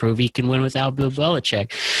wants to prove he can win without Bill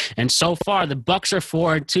Belichick. And so far, the Bucs are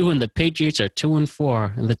 4-2 and the Patriots are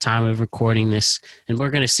 2-4 at the time of recording this. And we're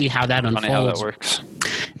going to see how that unfolds. Funny how that works.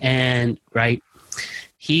 And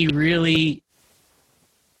he really,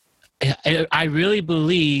 I really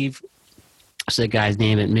believe, what's the guy's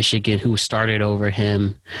name at Michigan who started over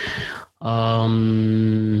him? If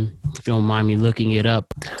you don't mind me looking it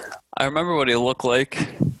up. I remember what he looked like.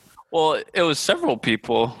 Well, it was several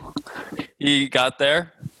people. He got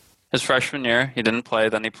there his freshman year. He didn't play.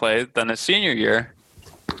 Then he played. Then his senior year,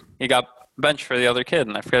 he got benched for the other kid,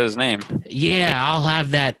 and I forget his name. Yeah, I'll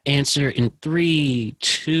have that answer in 3,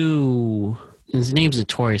 2. His name's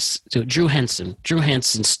notorious. So Drew Henson. Drew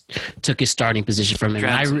Henson took his starting position from him.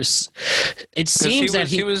 It seems that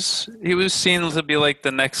he was seen to be like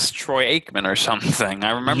the next Troy Aikman or something.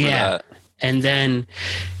 I remember that. And then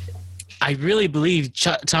I really believe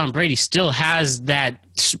Tom Brady still has that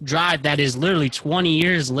drive that is literally 20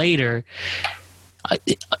 years later.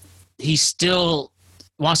 He still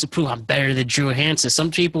wants to prove I'm better than Drew Henson.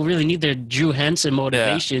 Some people really need their Drew Henson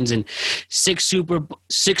motivations, and 6 Super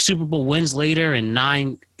Bowl wins later and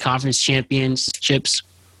 9 conference championships.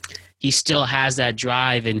 He still has that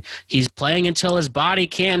drive, and he's playing until his body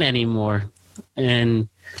can't anymore. And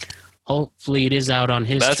hopefully it is out on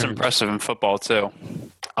his That's terms. Impressive in football too.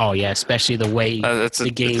 Oh yeah, especially the way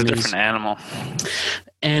the game is. It's a different animal.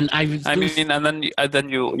 And then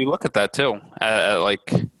you look at that too, at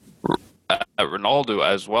Ronaldo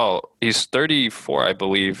as well. He's 34, I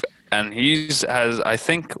believe, and I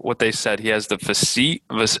think what they said, he has the physique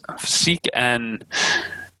and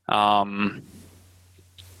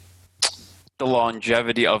the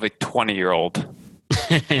longevity of a 20-year-old.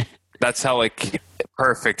 That's how like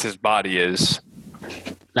perfect his body is.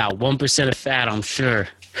 Now 1% of fat, I'm sure,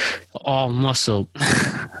 all muscle.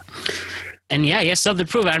 And yeah, he has something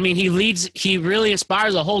to prove. I mean, he really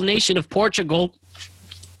inspires a whole nation of Portugal.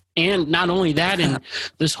 And not only that, in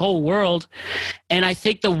this whole world. And I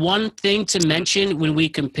think the one thing to mention when we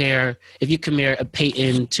compare, if you compare a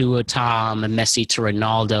Peyton to a Tom, a Messi to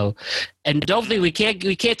Ronaldo, and don't think we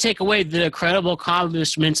can't take away the incredible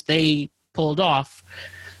accomplishments they pulled off,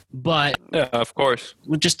 but yeah, of course,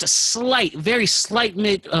 with just a very slight,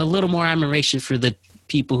 a little more admiration for the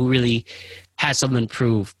people who really had something to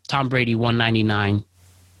prove. Tom Brady, 199.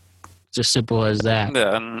 It's as simple as that.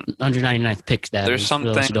 Yeah, and 199th pick. That there's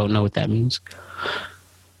something. Those who don't know what that means.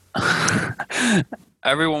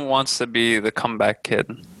 Everyone wants to be the comeback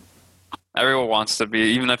kid. Everyone wants to be,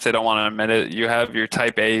 even if they don't want to admit it. You have your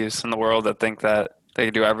type A's in the world that think that they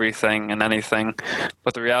can do everything and anything,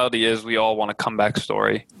 but the reality is we all want a comeback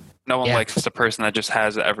story. No one likes the person that just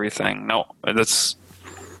has everything. No,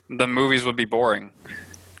 the movies would be boring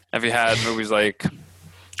if you had movies like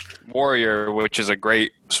Warrior, which is a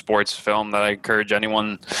great sports film that I encourage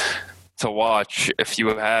anyone to watch. If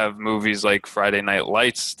you have movies like Friday Night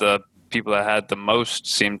Lights, the people that had the most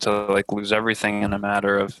seem to like lose everything in a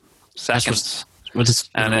matter of seconds,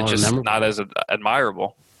 and it's just not as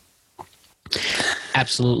admirable.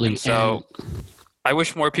 Absolutely. And so I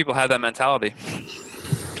wish more people had that mentality.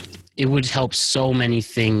 It would help so many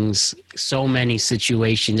things, so many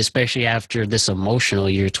situations, especially after this emotional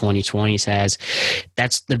year 2020 has.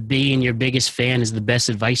 That's being your biggest fan is the best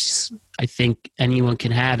advice I think anyone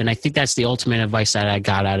can have. And I think that's the ultimate advice that I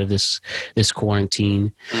got out of this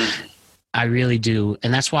quarantine. I really do.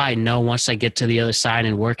 And that's why I know once I get to the other side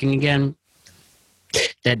and working again,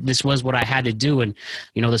 that this was what I had to do. And,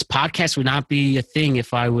 this podcast would not be a thing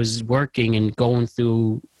if I was working and going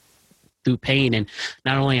through pain. And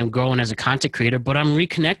not only I'm growing as a content creator, but I'm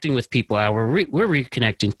reconnecting with people. We're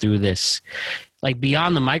reconnecting through this, like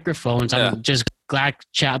beyond the microphones. Yeah. I'm just glad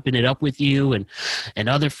chopping it up with you and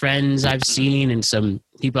other friends I've seen and some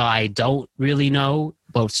people I don't really know,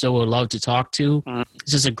 but still would love to talk to.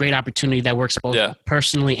 This is a great opportunity that works both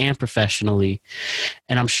personally and professionally.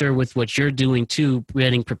 And I'm sure with what you're doing too,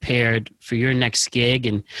 getting prepared for your next gig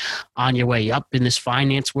and on your way up in this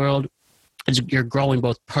finance world, you're growing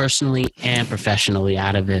both personally and professionally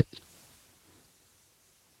out of it.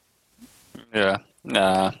 Yeah.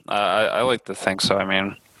 I like to think so. I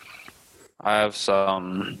mean, I have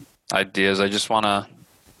some ideas. I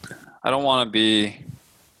don't want to be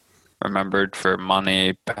remembered for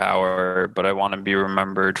money, power, but I want to be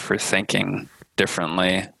remembered for thinking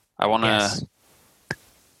differently. I want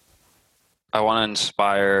to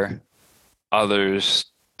inspire others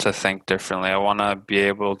to think differently. I want to be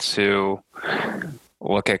able to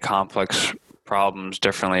look at complex problems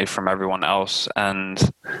differently from everyone else.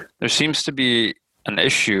 And there seems to be an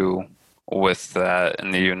issue with that in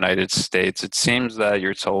the United States. It seems that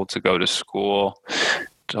you're told to go to school,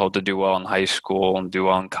 told to do well in high school and do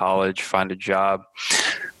well in college, find a job.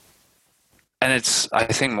 And it's, I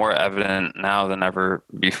think, more evident now than ever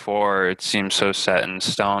before. It seems so set in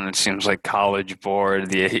stone. It seems like College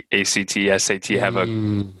Board, the ACT, SAT have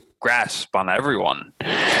a grasp on everyone.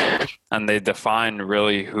 And they define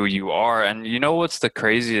really who you are. And you know what's the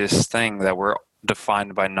craziest thing? That we're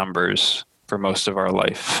defined by numbers for most of our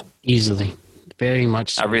life. Easily. Very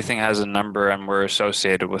much so. Everything has a number and we're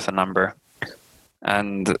associated with a number.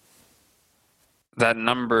 And that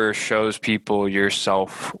number shows people your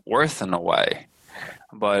self-worth in a way.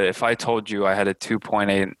 But if I told you I had a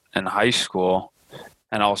 2.8 in high school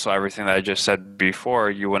and also everything that I just said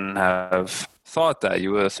before, you wouldn't have thought that.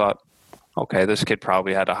 You would have thought, okay, this kid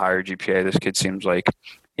probably had a higher GPA. This kid seems like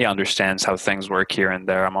he understands how things work here and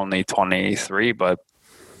there. I'm only 23, but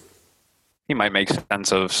he might make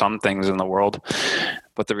sense of some things in the world.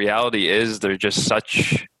 But the reality is they're just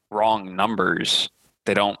such wrong numbers.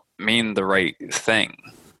 They don't mean the right thing.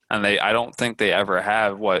 And I don't think they ever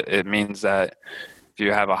have. What it means that if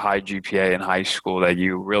you have a high GPA in high school, that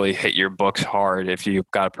you really hit your books hard. If you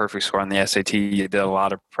got a perfect score on the SAT, you did a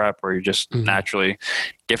lot of prep, or you're just naturally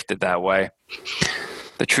gifted that way.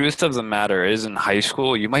 The truth of the matter is, in high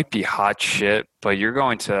school, you might be hot shit, but you're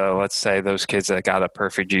going to, let's say, those kids that got a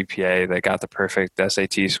perfect GPA, that got the perfect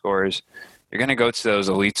SAT scores, you're going to go to those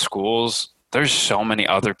elite schools. There's so many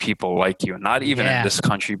other people like you, not even in this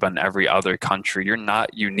country, but in every other country. You're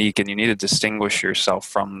not unique, and you need to distinguish yourself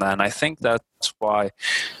from them. And I think that's why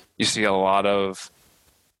you see a lot of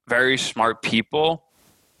very smart people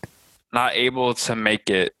not able to make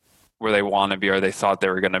it where they want to be or they thought they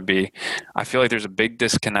were going to be. I feel like there's a big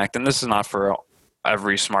disconnect, and this is not for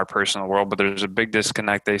every smart person in the world, but there's a big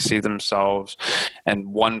disconnect. They see themselves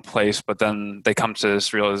in one place, but then they come to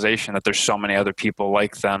this realization that there's so many other people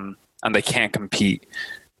like them and they can't compete.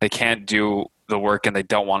 They can't do the work and they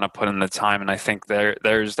don't want to put in the time. And I think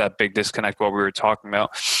there's that big disconnect, what we were talking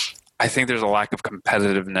about. I think there's a lack of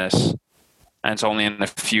competitiveness, and it's only in a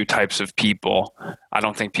few types of people. I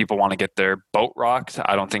don't think people want to get their boat rocked.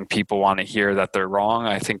 I don't think people want to hear that they're wrong.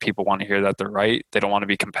 I think people want to hear that they're right. They don't want to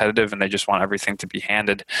be competitive, and they just want everything to be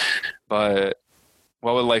handed. But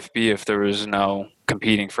what would life be if there was no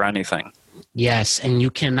competing for anything? Yes, and you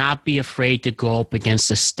cannot be afraid to go up against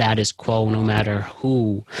the status quo no matter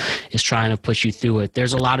who is trying to push you through it.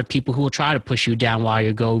 There's a lot of people who will try to push you down while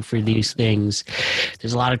you go for these things.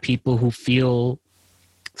 There's a lot of people who feel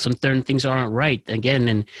some certain things aren't right. Again,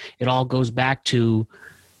 and it all goes back to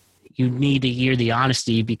you need to hear the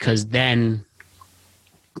honesty, because then,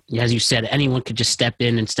 as you said, anyone could just step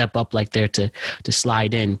in and step up like there to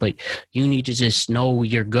slide in, but you need to just know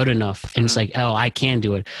you're good enough. And it's like, oh, I can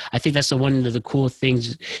do it. I think that's one of the cool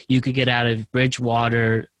things you could get out of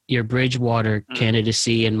your Bridgewater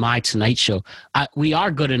candidacy and my Tonight Show. We are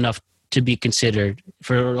good enough to be considered.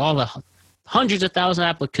 For all the hundreds of thousands of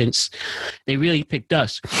applicants, they really picked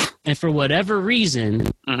us. And for whatever reason,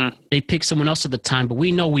 they picked someone else at the time, but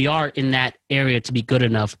we know we are in that area to be good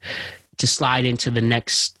enough to slide into the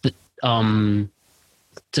next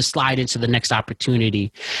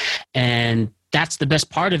opportunity. And that's the best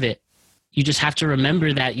part of it. You just have to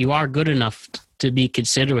remember that you are good enough to be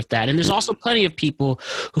considered with that. And there's also plenty of people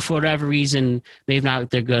who, for whatever reason, they've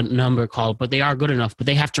not their good number called, but they are good enough. But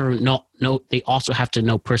they have to know. They also have to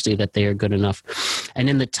know personally that they are good enough. And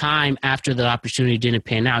in the time after the opportunity didn't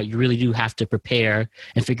pan out, you really do have to prepare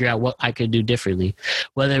and figure out what I could do differently.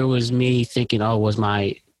 Whether it was me thinking, oh, was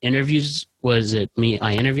my interviews, was it me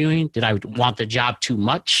interviewing? Did I want the job too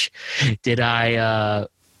much? Did I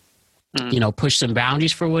push some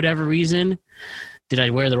boundaries for whatever reason? Did I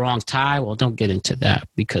wear the wrong tie? Well, don't get into that,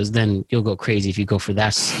 because then you'll go crazy if you go for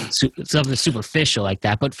that something superficial like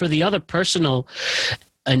that. But for the other personal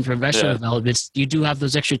and professional developments, you do have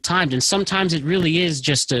those extra times. And sometimes it really is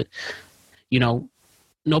just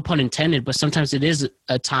no pun intended, but sometimes it is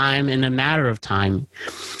a time and a matter of time.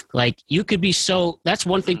 Like, you could be that's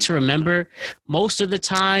one thing to remember. Most of the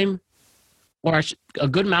time, or a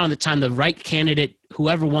good amount of the time, the right candidate,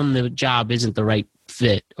 whoever won the job, isn't the right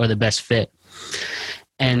fit or the best fit.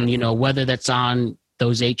 And, whether that's on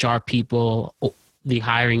those HR people, the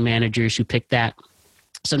hiring managers who pick that,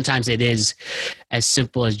 sometimes it is as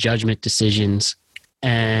simple as judgment decisions.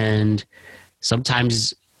 And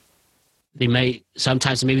sometimes maybe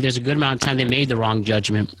there's a good amount of time they made the wrong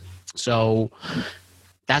judgment. So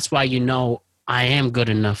that's why I am good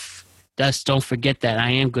enough. Just don't forget that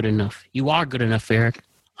I am good enough. You are good enough, Eric.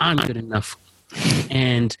 I'm good enough.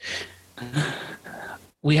 And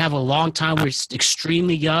we have a long time. We're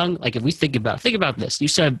extremely young. Like, if we think about this, you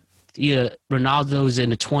said Ronaldo's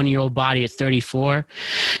in a 20-year-old body at 34.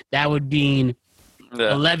 That would mean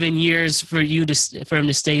 11 years for him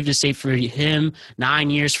to stay for him, 9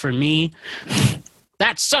 years for me.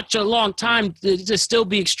 That's such a long time to still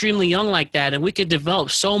be extremely young like that. And we could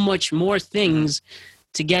develop so much more things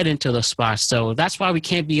to get into the spot. So that's why we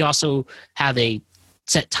can't also have a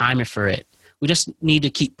set timer for it. We just need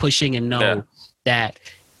to keep pushing and know that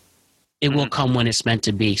it will come when it's meant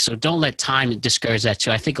to be. So don't let time discourage that too.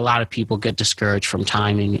 I think a lot of people get discouraged from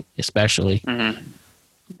timing, especially.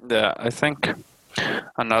 Yeah, I think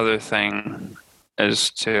another thing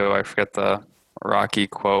is I forget the Rocky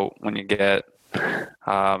quote, when you get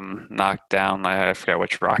knocked down. I forget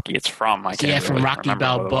which Rocky it's from. From Rocky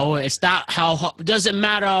Balboa. It's not doesn't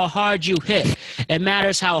matter how hard you hit. It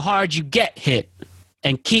matters how hard you get hit,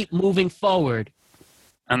 and keep moving forward.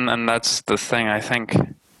 And that's the thing. I think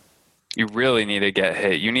you really need to get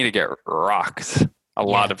hit. You need to get rocked a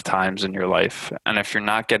lot of times in your life. And if you're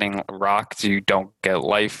not getting rocked, you don't get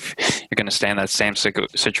life. You're going to stay in that same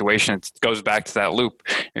situation. It goes back to that loop.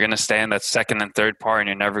 You're going to stay in that second and third part, and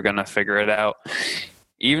you're never going to figure it out.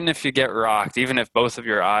 Even if you get rocked, even if both of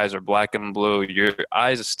your eyes are black and blue, your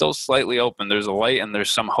eyes are still slightly open. There's a light and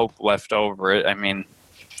there's some hope left over it. I mean,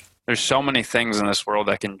 there's so many things in this world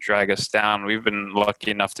that can drag us down. We've been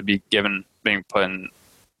lucky enough to being put in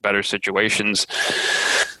better situations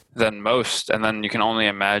than most. And then you can only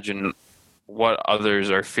imagine what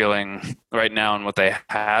others are feeling right now and what they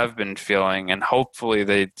have been feeling. And hopefully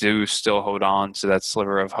they do still hold on to that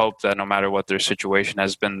sliver of hope that no matter what their situation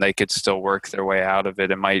has been, they could still work their way out of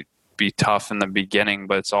it. It might be tough in the beginning,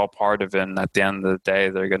 but it's all part of it. And at the end of the day,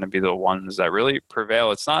 they're going to be the ones that really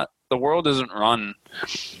prevail. It's not the world isn't run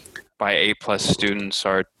by A+ students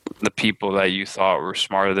or the people that you thought were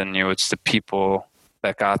smarter than you. It's the people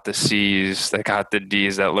that got the C's, that got the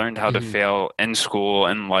D's, that learned how to fail in school,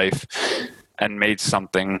 in life, and made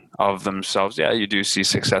something of themselves. Yeah, you do see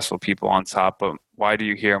successful people on top, but why do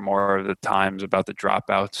you hear more of the times about the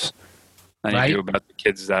dropouts than you do about the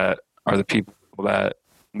kids that are the people that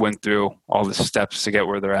went through all the steps to get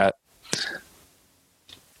where they're at?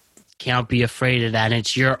 Can't be afraid of that.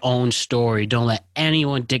 It's your own story. Don't let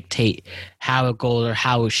anyone dictate how it goes or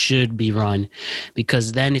how it should be run,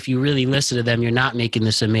 because then if you really listen to them, you're not making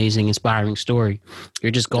this amazing, inspiring story.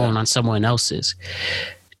 You're just going on someone else's.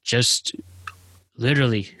 Just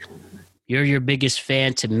literally, you're your biggest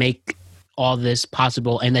fan to make all this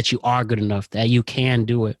possible, and that you are good enough, that you can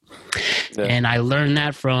do it. Yeah. And I learned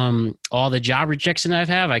that from all the job rejection I've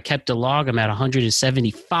had. I kept a log. I'm at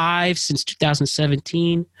 175 since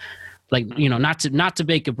 2017. Like, you know, not to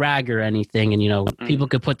make a brag or anything. And, you know, people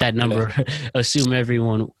could put that number, assume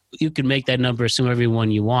everyone, you can make that number, assume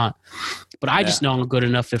everyone you want. But I just know I'm good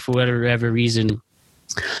enough for whatever reason.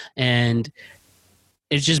 And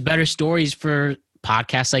it's just better stories for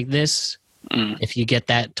podcasts like this. If you get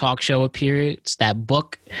that talk show appearance, that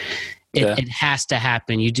book, it has to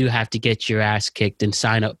happen. You do have to get your ass kicked and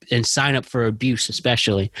sign up for abuse,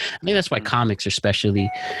 especially. I think that's why comics are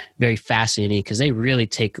especially very fascinating, because they really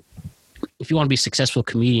take, if you want to be a successful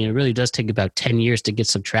comedian, it really does take about 10 years to get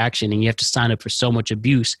some traction, and you have to sign up for so much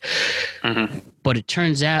abuse. But it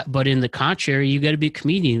turns out, but in the contrary, you got to be a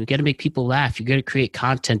comedian. You got to make people laugh. You got to create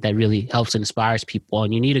content that really helps and inspires people,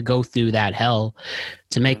 and you need to go through that hell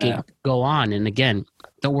to make it go on. And again,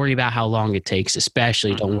 don't worry about how long it takes,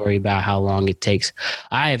 especially don't worry about how long it takes.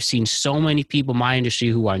 I have seen so many people in my industry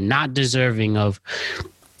who are not deserving of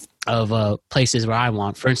places where I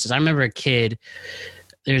want. For instance, I remember a kid,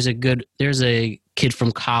 there's a kid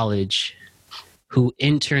from college who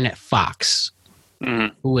interned at Fox,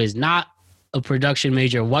 who is not a production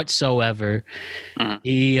major whatsoever.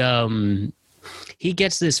 He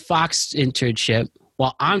gets this Fox internship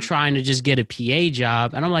while I'm trying to just get a PA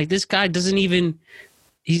job. And I'm like, this guy doesn't even,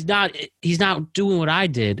 he's not doing what I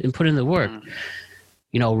did and put in the work.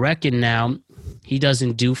 You know, Reckon now, he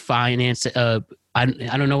doesn't do finance. I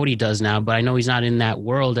don't know what he does now, but I know he's not in that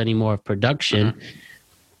world anymore of production.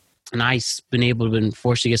 And I've been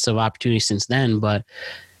forced to get some opportunities since then. But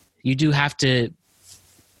you do have to,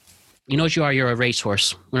 you know what you are? You're a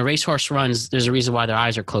racehorse. When a racehorse runs, there's a reason why their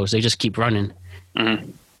eyes are closed. They just keep running.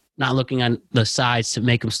 Not looking on the sides to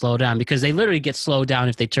make them slow down, because they literally get slowed down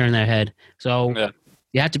if they turn their head. So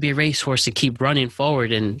you have to be a racehorse and keep running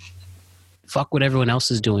forward and fuck what everyone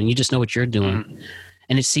else is doing. You just know what you're doing.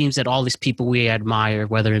 And it seems that all these people we admire,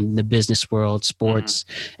 whether in the business world, sports,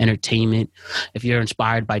 entertainment, if you're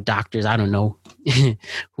inspired by doctors, I don't know,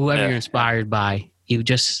 whoever you're inspired by, you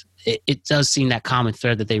just, it does seem that common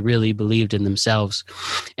thread that they really believed in themselves.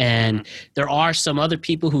 And there are some other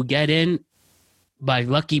people who get in by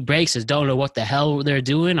lucky breaks and don't know what the hell they're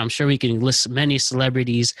doing. I'm sure we can list many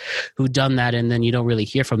celebrities who done that, and then you don't really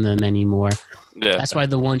hear from them anymore. That's why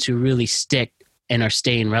the ones who really stick and are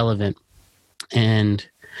staying relevant. And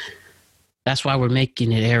that's why we're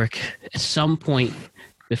making it, Eric. At some point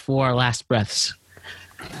before our last breaths,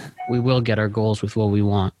 we will get our goals with what we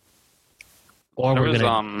want. Or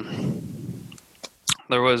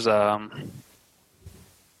there was a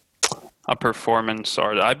performance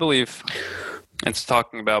art. I believe it's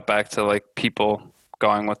talking about back to like people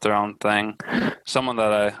going with their own thing. Someone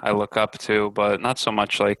that I look up to, but not so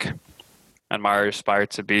much like admire, aspire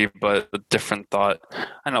to be, but a different thought.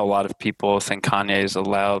 I know a lot of people think Kanye is a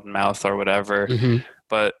loud mouth or whatever,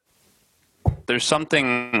 but there's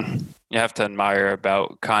something you have to admire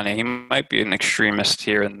about Kanye. He might be an extremist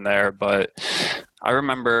here and there, but I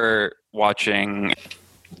remember watching.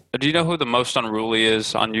 Do you know who the Most Unruly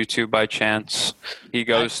is on YouTube by chance? He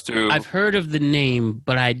goes through. I've heard of the name,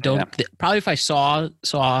 but I don't. Probably if I saw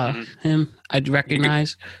him, I'd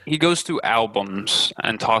recognize. He goes through albums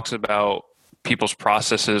and talks about people's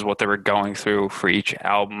processes, what they were going through for each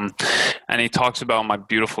album. And he talks about My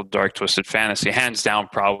Beautiful Dark Twisted Fantasy, hands down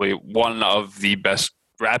probably one of the best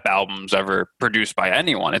rap albums ever produced by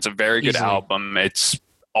anyone. It's a very good album. It's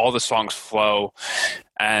all the songs flow.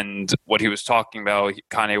 And what he was talking about,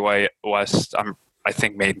 Kanye West, I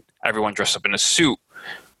think made everyone dress up in a suit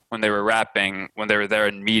when they were rapping, when they were there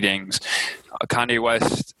in meetings. Kanye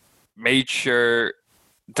West made sure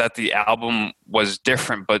that the album was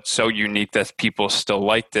different but so unique that people still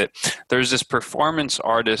liked it. There's this performance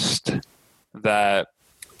artist that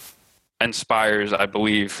inspires, I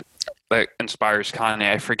believe, that inspires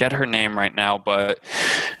Kanye. I forget her name right now, but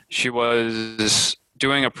she was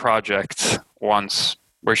doing a project once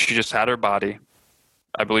where she just had her body.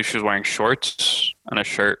 I believe she was wearing shorts and a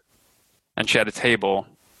shirt, and she had a table,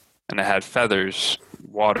 and it had feathers,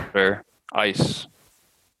 water, ice,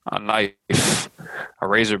 a knife, a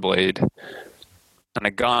razor blade, and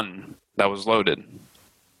a gun that was loaded.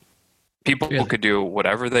 People could do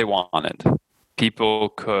whatever they wanted. People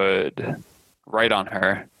could write on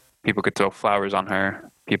her. People could throw flowers on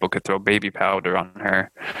her. People could throw baby powder on her.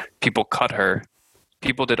 People cut her.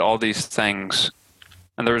 People did all these things.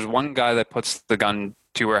 And there was one guy that puts the gun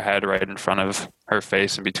to her head right in front of her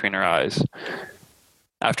face and between her eyes.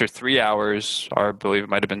 After 3 hours, or I believe it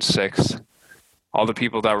might have been 6, all the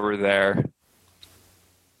people that were there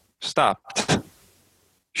stopped.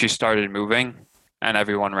 She started moving, and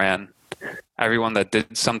everyone ran. Everyone that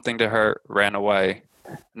did something to her ran away.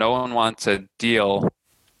 No one wanted to deal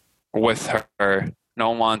with her. No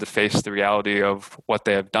one wanted to face the reality of what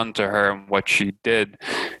they have done to her and what she did.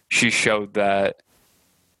 She showed that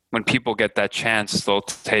when people get that chance, they'll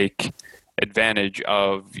take advantage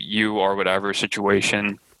of you or whatever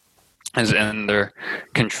situation is in their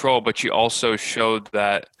control. But she also showed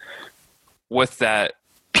that with that,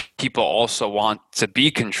 people also want to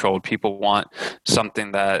be controlled. People want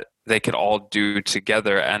something that they could all do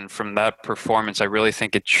together. And from that performance, I really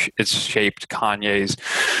think it's shaped Kanye's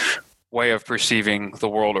way of perceiving the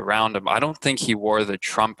world around him. I don't think he wore the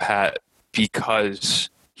Trump hat because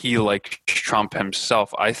he liked Trump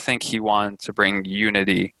himself. I think he wanted to bring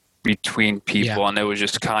unity between people, and it was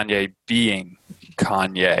just Kanye being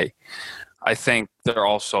Kanye. I think there are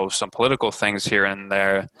also some political things here and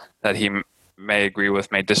there that he may agree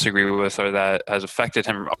with, may disagree with, or that has affected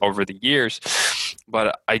him over the years.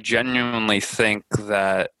 But I genuinely think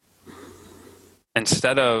that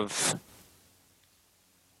instead of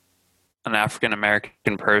an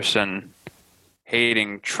African-American person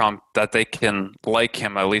hating Trump, that they can like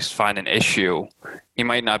him, at least find an issue. He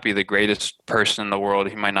might not be the greatest person in the world.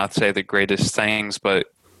 He might not say the greatest things, but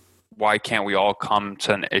why can't we all come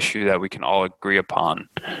to an issue that we can all agree upon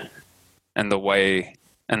and the way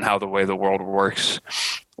the world works?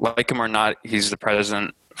 Like him or not, he's the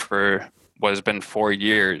president for what has been 4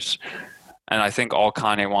 years. And I think all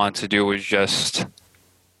Kanye wanted to do was just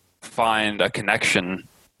find a connection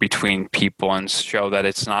between people and show that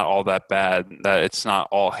it's not all that bad, that it's not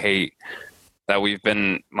all hate, that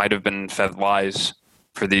might have been fed lies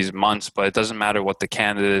for these months, but it doesn't matter what the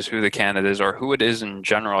candidate is, who the candidate is, or who it is in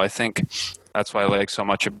general. I think that's why I like so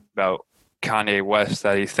much about Kanye West,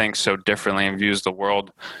 that he thinks so differently and views the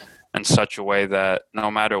world in such a way that no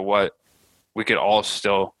matter what, we could all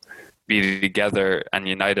still be together and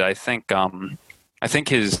united. I think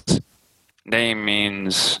his name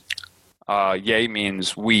means Ye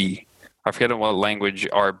means we. I forget what language,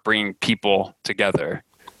 are bringing people together.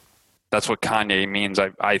 That's what Kanye means,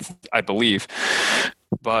 I believe.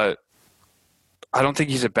 But I don't think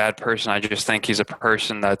he's a bad person. I just think he's a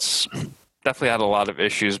person that's definitely had a lot of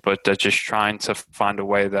issues, but that's just trying to find a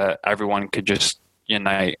way that everyone could just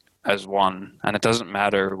unite as one. And it doesn't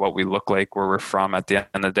matter what we look like, where we're from. At the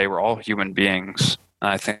end of the day, we're all human beings. And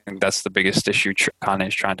I think that's the biggest issue Kanye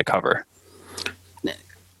is trying to cover.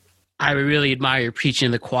 I really admire your preaching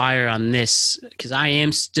to the choir on this, because I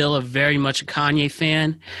am still very much a Kanye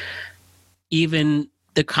fan. Even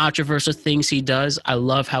the controversial things he does, I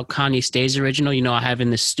love how Kanye stays original. You know, I have in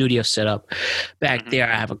the studio set up. Back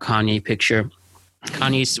there, I have a Kanye picture.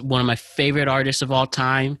 Kanye's one of my favorite artists of all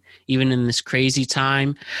time, even in this crazy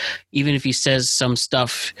time. Even if he says some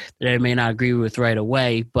stuff that I may not agree with right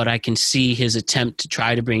away, but I can see his attempt to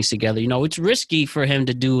try to bring us together. You know, it's risky for him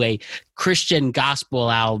to do a Christian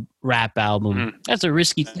gospel rap album. That's a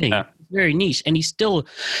risky thing. Yeah. Very niche. And he still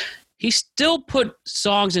put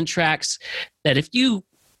songs and tracks that if you,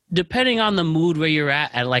 depending on the mood where you're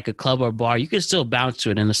at like a club or bar, you can still bounce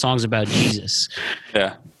to it. And the song's about Jesus.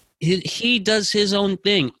 Yeah. He does his own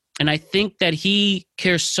thing. And I think that he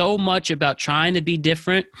cares so much about trying to be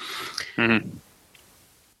different. Mm-hmm.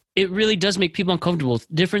 It really does make people uncomfortable.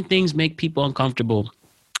 Different things make people uncomfortable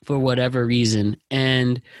for whatever reason.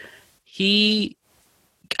 And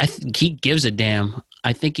I think he gives a damn.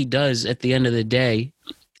 I think he does at the end of the day.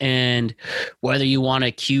 And whether you want to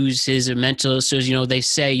accuse his mental illness, you know, they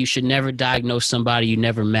say you should never diagnose somebody you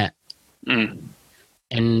never met.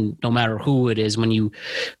 And no matter who it is, when you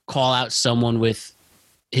call out someone with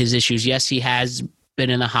his issues, yes, he has been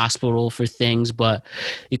in the hospital for things, but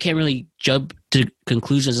you can't really jump to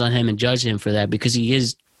conclusions on him and judge him for that, because he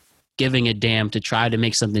is giving a damn to try to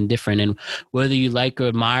make something different. And whether you like or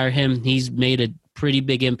admire him, he's made a pretty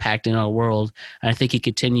big impact in our world. And I think he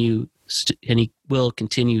continues and he will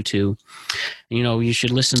continue to. You know, you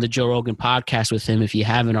should listen to the Joe Rogan podcast with him if you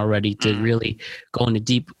haven't already, to really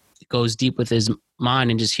goes deep with his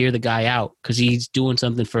mind and just hear the guy out, because he's doing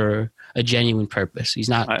something for a genuine purpose. He's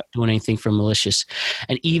not doing anything for malicious.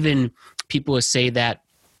 And even people would say that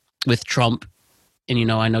with Trump, and, you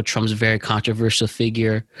know, I know Trump's a very controversial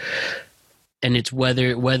figure, and it's whether,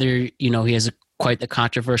 you know, he has quite the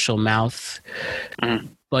controversial mouth,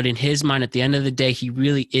 but in his mind, at the end of the day, he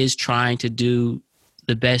really is trying to do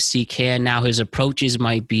the best he can. Now, his approaches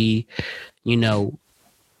might be, you know,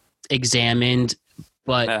 examined,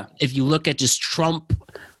 but if you look at just Trump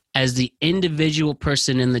as the individual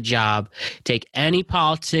person in the job, take any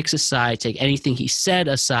politics aside, take anything he said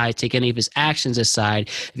aside, take any of his actions aside,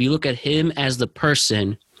 if you look at him as the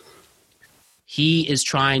person, he is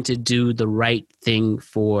trying to do the right thing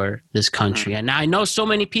for this country. And I know so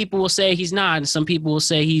many people will say he's not, and some people will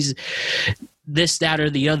say he's this, that, or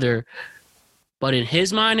the other. But in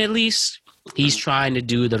his mind, at least, he's trying to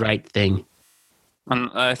do the right thing. And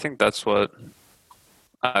I think that's what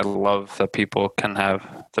I love, that people can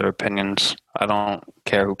have their opinions. I don't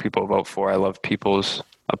care who people vote for. I love people's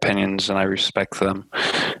opinions and I respect them.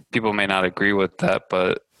 People may not agree with that,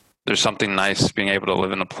 but there's something nice being able to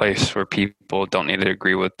live in a place where people don't need to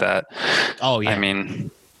agree with that. Oh, yeah. I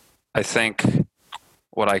mean, I think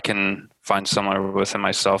what I can find similar within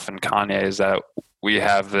myself and Kanye is that we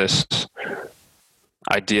have this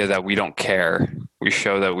idea that we don't care. We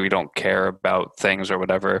show that we don't care about things or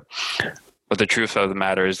whatever. But the truth of the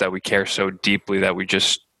matter is that we care so deeply that we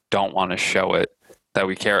just don't want to show it. That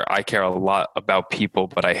we care. I care a lot about people,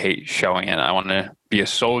 but I hate showing it. I want to be a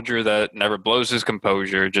soldier that never blows his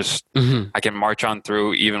composure. Just I can march on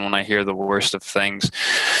through even when I hear the worst of things.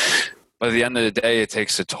 But at the end of the day, it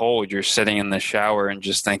takes a toll. You're sitting in the shower and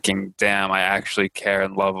just thinking, damn, I actually care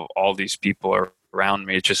and love all these people around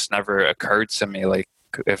me. It just never occurred to me, like,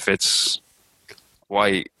 if it's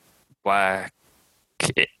white, black,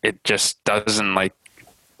 it just doesn't, like,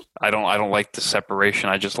 I don't like the separation.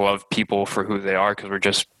 I just love people for who they are, because we're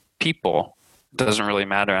just people. It doesn't really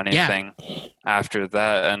matter anything after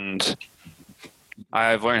that. And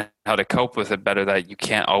I've learned how to cope with it better, that you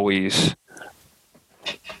can't always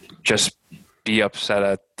just be upset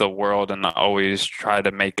at the world and always try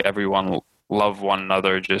to make everyone love one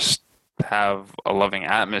another. Just have a loving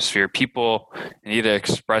atmosphere. People need to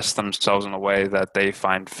express themselves in a way that they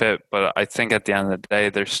find fit, but I think at the end of the day,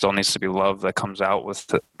 there still needs to be love that comes out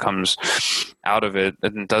of it.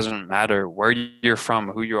 And it doesn't matter where you're from,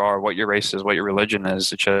 who you are, what your race is, what your religion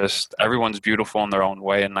is. It's just everyone's beautiful in their own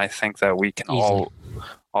way, and I think that we can all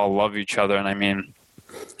love each other. And I mean,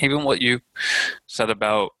 even what you said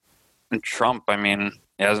about Trump, I mean,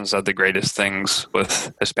 he hasn't said the greatest things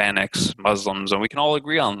with Hispanics, Muslims, and we can all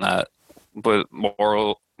agree on that. But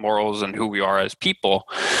morals and who we are as people.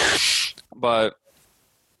 But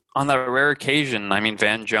on that rare occasion, I mean,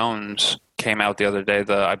 Van Jones came out the other day.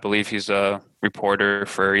 I believe he's a reporter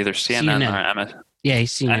for either CNN. or MS. Yeah,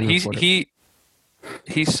 he's CNN. And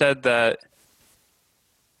he said that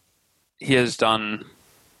he has done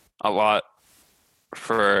a lot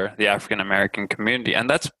for the African American community, and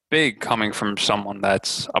that's big coming from someone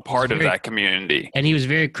that's a part of that community. And he was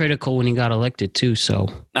very critical when he got elected too. So,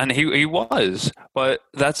 and he was, but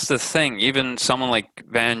that's the thing. Even someone like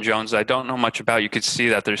Van Jones, I don't know much about. You could see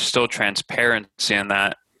that there's still transparency in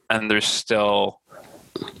that, and there's still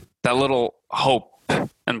that little hope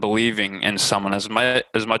and believing in someone. As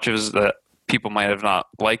much as that people might have not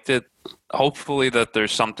liked it, hopefully that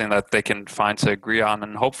there's something that they can find to agree on,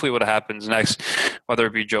 and hopefully what happens next, whether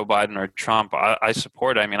it be Joe Biden or Trump, I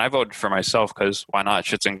support it. I mean, I voted for myself, because why not?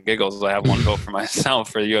 Shits and giggles. I have one vote for myself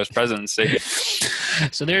for the U.S. presidency.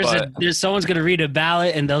 So there's someone's going to read a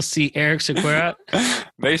ballot and they'll see Eric Sequeira.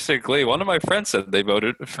 Basically, one of my friends said they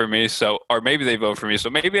voted for me, or maybe they vote for me. So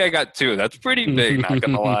maybe I got two. That's pretty big, not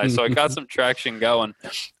going to lie. So I got some traction going.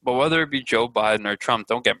 But whether it be Joe Biden or Trump,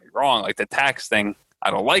 don't get me wrong, like the tax thing, I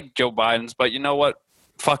don't like Joe Biden's, but you know what?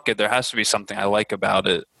 Fuck it. There has to be something I like about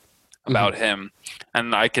it, about him.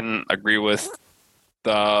 And I can agree with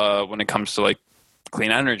when it comes to like clean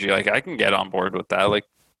energy, like I can get on board with that. Like,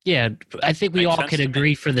 yeah, I think we all could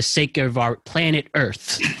agree for the sake of our planet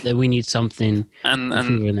Earth that we need something. And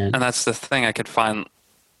that's the thing. I could find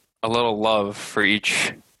a little love for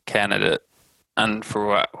each candidate and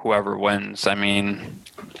for whoever wins. I mean,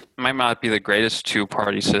 it might not be the greatest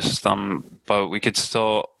two-party system, but we could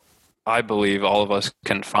still, I believe all of us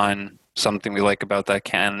can find something we like about that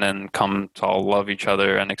candidate and come to all love each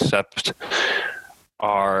other and accept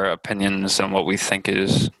our opinions and what we think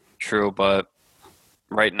is true. But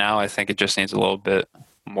right now, I think it just needs a little bit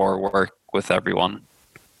more work with everyone.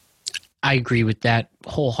 I agree with that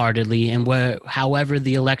wholeheartedly. And however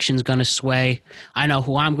the election's going to sway, I know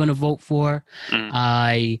who I'm going to vote for.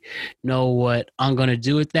 I know what I'm going to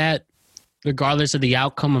do with that. Regardless of the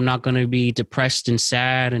outcome, I'm not going to be depressed and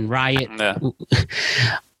sad and riot.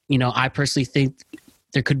 Yeah. I personally think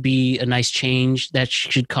there could be a nice change that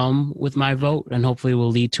should come with my vote, and hopefully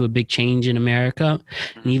will lead to a big change in America.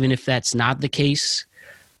 And even if that's not the case,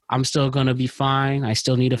 I'm still going to be fine. I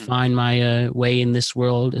still need to find my way in this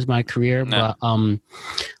world as my career. Yeah. But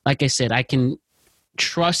like I said, I can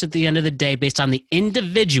trust at the end of the day, based on the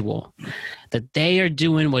individual, that they are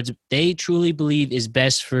doing what they truly believe is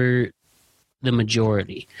best for the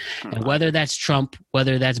majority. And whether that's Trump,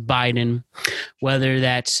 whether that's Biden, whether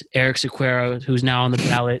that's Eric Sequeira, who's now on the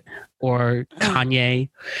ballot, or Kanye,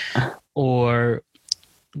 or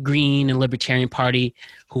Green and Libertarian Party,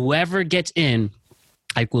 whoever gets in,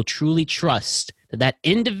 I will truly trust that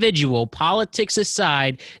individual, politics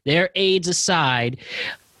aside, their aides aside,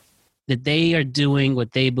 that they are doing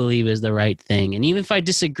what they believe is the right thing. And even if I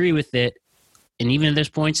disagree with it, and even if there's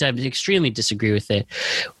points I extremely disagree with it,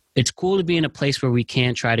 it's cool to be in a place where we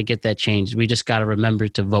can try to get that change. We just got to remember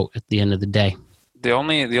to vote at the end of the day. The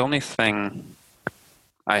only thing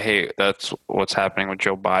I hate that's what's happening with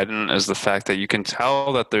Joe Biden is the fact that you can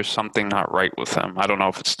tell that there's something not right with him. I don't know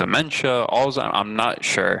if it's dementia, I'm not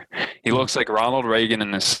sure. He looks like Ronald Reagan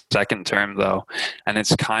in his second term, though, and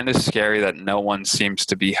it's kind of scary that no one seems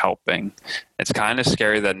to be helping. It's kind of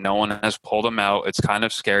scary that no one has pulled him out. It's kind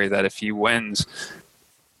of scary that if he wins,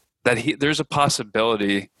 there's a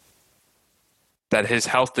possibility that his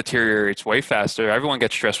health deteriorates way faster. Everyone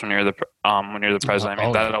gets stressed when you're the president. I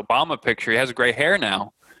mean, that Obama picture, he has gray hair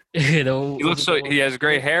now. He looks so he has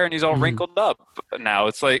gray hair and he's all wrinkled up now.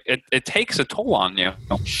 It's like it takes a toll on you,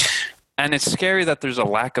 and it's scary that there's a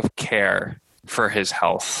lack of care for his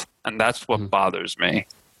health, and that's what bothers me.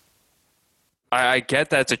 I get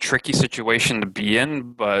that it's a tricky situation to be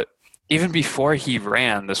in, but even before he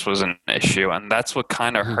ran, this was an issue, and that's what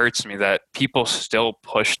kind of hurts me, that people still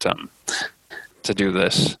pushed him to do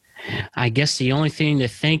this. I guess the only thing to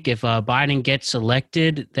think, if Biden gets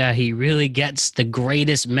elected, that he really gets the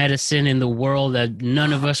greatest medicine in the world that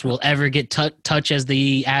none of us will ever get touch as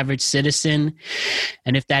the average citizen.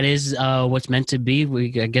 And if that is what's meant to be,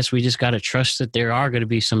 I guess we just got to trust that there are going to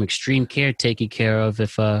be some extreme care taken care of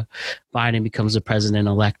if Biden becomes the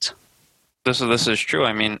president-elect. This is true.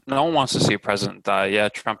 I mean, no one wants to see a president die. Yeah,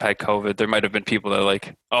 Trump had COVID. There might have been people that are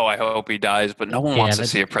like, oh, I hope he dies, but no one wants to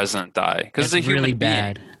see a president die because it's really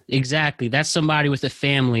bad. Exactly. That's somebody with a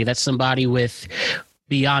family. That's somebody with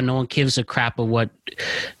beyond. No one gives a crap of what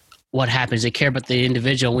happens. They care about the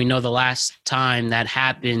individual. We know the last time that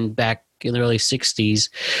happened back in the early 60s,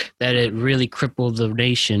 that it really crippled the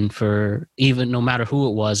nation, for even no matter who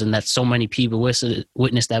it was, and that so many people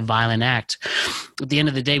witnessed that violent act. At the end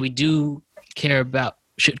of the day, we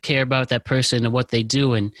should care about that person and what they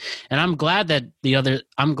do, and I'm glad that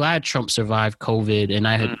I'm glad Trump survived COVID, and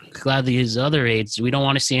I'm glad that his other aides. We don't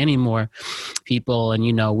want to see any more people,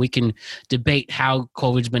 and we can debate how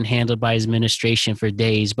COVID's been handled by his administration for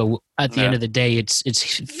days, but at the end of the day, it's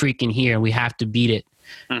freaking here, and we have to beat it.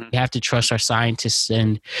 We have to trust our scientists,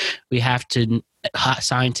 and we have to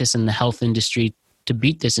scientists in the health industry to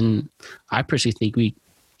beat this. And I personally think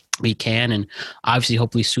we can, and obviously,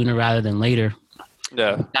 hopefully sooner rather than later.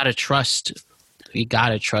 Yeah, we gotta trust.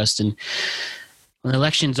 And when the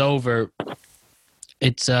election's over,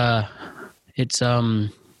 it's sure going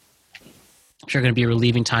to be a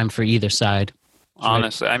relieving time for either side.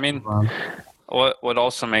 Honestly, I mean, what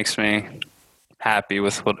also makes me happy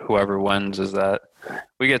with whoever wins is that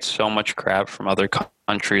we get so much crap from other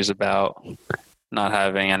countries about not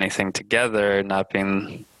having anything together, not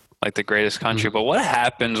being like the greatest country. But what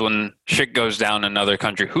happens when shit goes down in another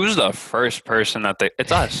country? Who's the first person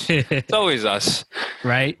it's us. It's always us.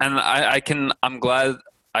 Right. And I'm glad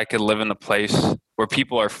I could live in a place where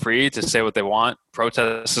people are free to say what they want,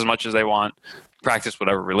 protest as much as they want, practice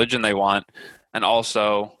whatever religion they want, and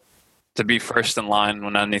also to be first in line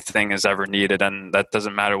when anything is ever needed. And that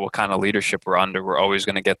doesn't matter what kind of leadership we're under. We're always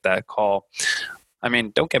going to get that call. I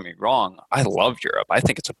mean, don't get me wrong. I love Europe. I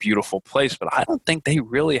think it's a beautiful place, but I don't think they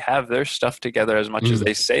really have their stuff together as much as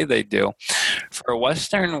they say they do. For a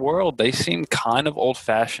Western world, they seem kind of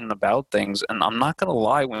old-fashioned about things. And I'm not going to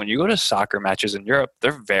lie, when you go to soccer matches in Europe,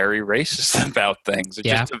 they're very racist about things. It's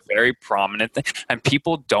just a very prominent thing. And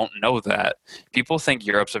people don't know that. People think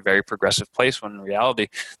Europe's a very progressive place, when in reality,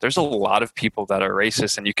 there's a lot of people that are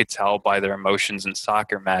racist, and you could tell by their emotions in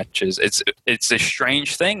soccer matches. It's a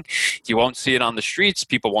strange thing. You won't see it on the streets,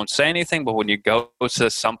 people won't say anything, but when you go to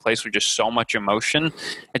some place with just so much emotion,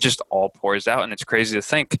 it just all pours out, and it's crazy to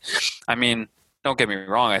think. I mean, don't get me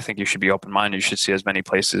wrong, I think you should be open-minded. You should see as many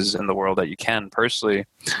places in the world that you can. Personally,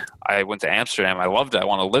 I went to Amsterdam. I loved it. I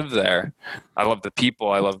want to live there. I love the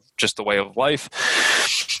people. I love just the way of life.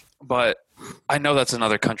 But I know that's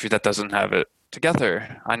another country that doesn't have it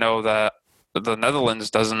together. I know that the Netherlands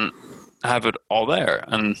doesn't have it all there,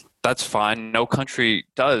 and that's fine. No country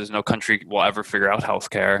does. No country will ever figure out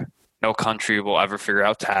healthcare. No country will ever figure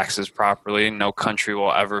out taxes properly. No country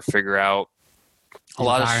will ever figure out a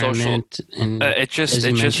lot of social. And It's just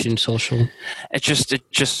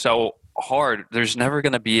so hard. There's never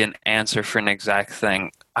going to be an answer for an exact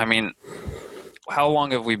thing. I mean, how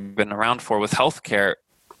long have we been around for with healthcare,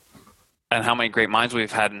 and how many great minds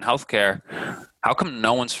we've had in healthcare? How come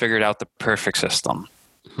no one's figured out the perfect system?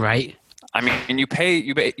 Right. I mean, you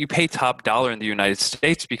pay top dollar in the United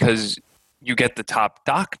States because you get the top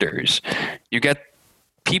doctors. You get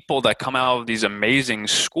people that come out of these amazing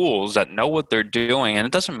schools that know what they're doing, and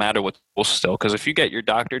it doesn't matter what school still, because if you get your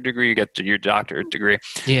doctorate degree, you get your doctorate degree.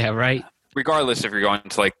 Yeah, right. Regardless if you're going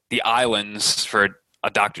to like the islands for a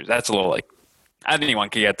doctor, that's a little like anyone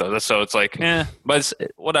can get those. So it's like, but it's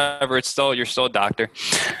whatever. It's still, you're still a doctor.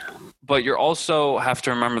 But you also have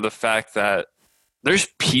to remember the fact that there's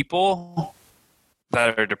people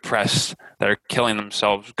that are depressed, that are killing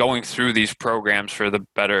themselves, going through these programs for the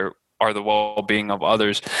better or the well-being of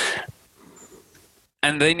others.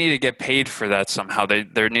 And they need to get paid for that somehow.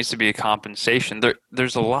 There needs to be a compensation.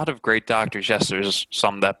 There's a lot of great doctors. Yes, there's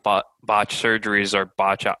some that botch surgeries or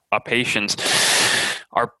botch patients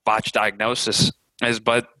or botch diagnosis.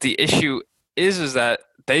 But the issue is that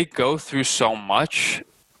they go through so much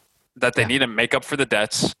that they need to make up for the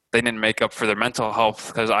debts. They need to make up for their mental health,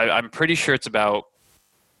 because I'm pretty sure it's about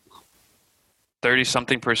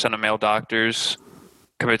 30-something% of male doctors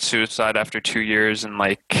commit suicide after 2 years, and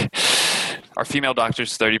like our female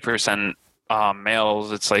doctors, 30%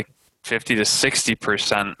 males, it's like 50 to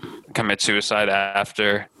 60% commit suicide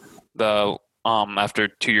after after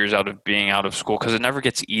 2 years out of school, because it never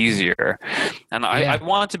gets easier. And I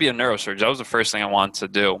wanted to be a neurosurgeon. That was the first thing I wanted to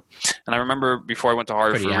do. And I remember before I went to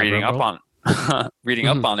Harvard reading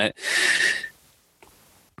up on it.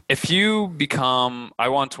 If you become, I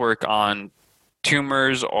want to work on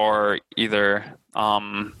tumors or either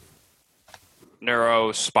neurospinal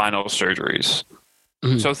surgeries.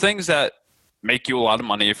 Mm-hmm. So things that make you a lot of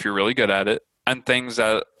money if you're really good at it, and things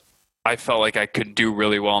that I felt like I could do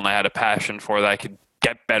really well and I had a passion for, that I could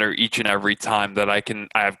get better each and every time, that I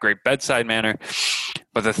have great bedside manner.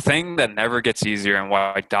 But the thing that never gets easier, and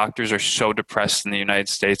why doctors are so depressed in the United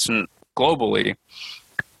States and globally,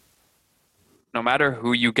 no matter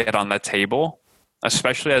who you get on that table,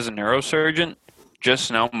 especially as a neurosurgeon,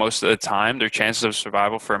 just know most of the time their chances of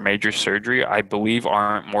survival for a major surgery, I believe,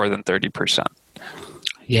 aren't more than 30%.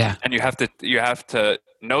 Yeah. And you have to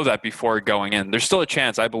know that before going in. There's still a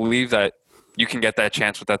chance. I believe that you can get that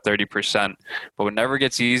chance with that 30%. But what never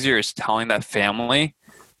gets easier is telling that family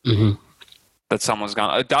that someone's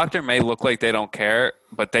gone. A doctor may look like they don't care,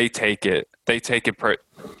 but they take it.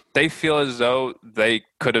 They feel as though they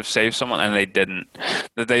could have saved someone and they didn't.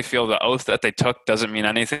 That they feel the oath that they took doesn't mean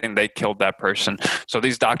anything. They killed that person. So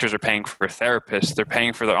these doctors are paying for therapists. They're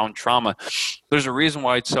paying for their own trauma. There's a reason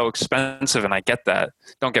why it's so expensive, and I get that.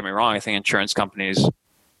 Don't get me wrong. I think insurance companies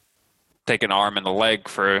take an arm and a leg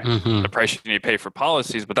for the price you need to pay for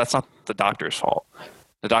policies, but that's not the doctor's fault.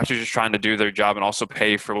 The doctor's just trying to do their job and also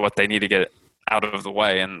pay for what they need to get out of the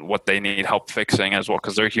way and what they need help fixing as well,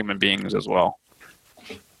 because they're human beings as well.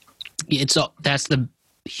 That's the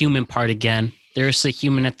human part again. There's the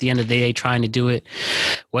human at the end of the day trying to do it.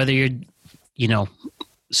 Whether you're,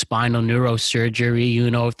 spinal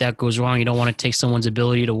neurosurgery, if that goes wrong, you don't want to take someone's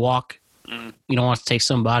ability to walk. You don't want to take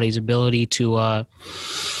somebody's ability to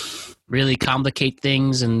really complicate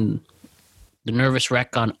things, and the nervous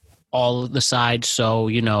wreck on all of the sides. So,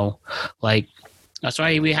 that's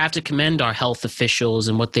why we have to commend our health officials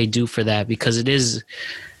and what they do for that, because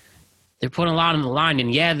they're putting a lot on the line.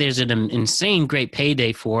 And yeah, there's an insane great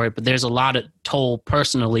payday for it, but there's a lot of toll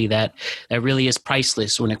personally that really is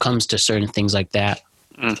priceless when it comes to certain things like that.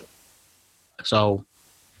 So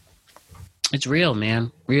it's real,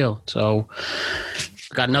 man. Real. So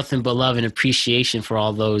got nothing but love and appreciation for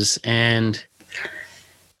all those. And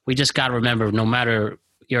we just got to remember, no matter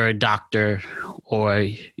you're a doctor or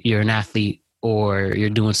you're an athlete or you're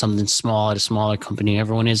doing something small at a smaller company,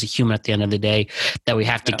 everyone is a human at the end of the day, that we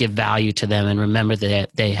have to give value to them and remember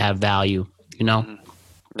that they have value,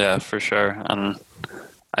 Yeah, for sure. And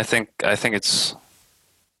I think it's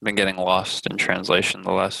been getting lost in translation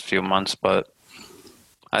the last few months, but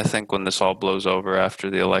I think when this all blows over after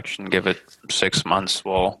the election, give it 6 months,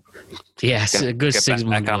 we'll Yes, a good get 6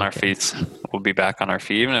 months. back on our feet. We'll be back on our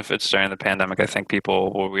feet. Even if it's during the pandemic, I think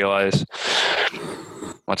people will realize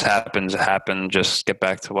what's happened. Just get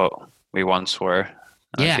back to what we once were.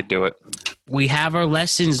 Yeah. I could do it. We have our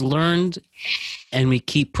lessons learned, and we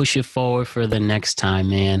keep pushing forward for the next time,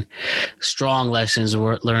 man. Strong lessons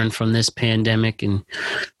were learned from this pandemic, and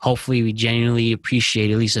hopefully we genuinely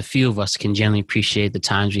appreciate, at least a few of us can genuinely appreciate the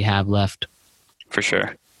times we have left. For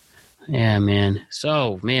sure. Yeah, man.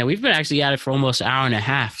 So, man, we've been actually at it for almost an hour and a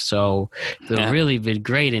half, so it's really been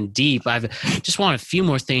great and deep. I've just want a few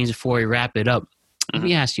more things before we wrap it up. Let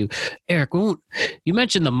me ask you, Eric, you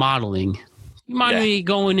mentioned the modeling. You mind me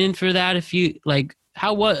going in for that? If you like,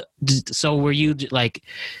 so were you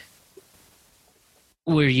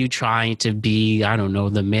trying to be, I don't know,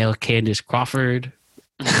 the male Candace Crawford,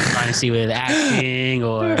 trying to see with acting,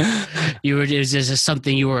 or is this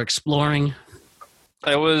something you were exploring?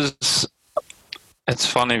 It's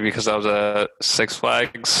funny because I was at Six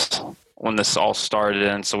Flags when this all started,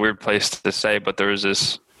 and it's a weird place to say, but there was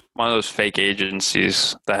one of those fake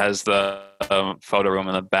agencies that has the photo room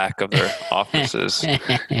in the back of their offices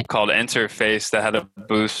called Interface, that had a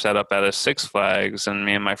booth set up at a Six Flags, and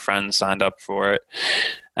me and my friend signed up for it.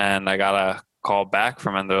 And I got a call back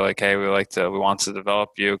from them. They're like, hey, we want to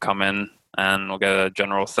develop you. Come in and we'll get a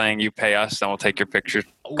general thing. You pay us, then we'll take your picture.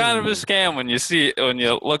 Ooh. Kind of a scam when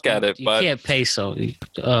you look at it. But you can't pay so.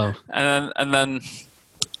 Oh. And then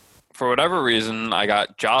for whatever reason, I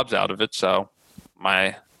got jobs out of it. So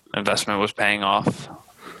my investment was paying off,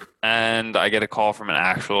 and I get a call from an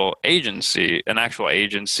actual agency,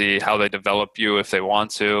 how they develop you if they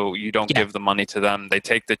want to. You don't give the money to them. They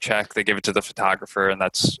take the check, they give it to the photographer, and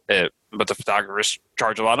that's it. But the photographers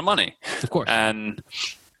charge a lot of money. Of course. And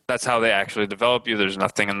that's how they actually develop you. There's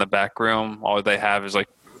nothing in the back room. All they have is like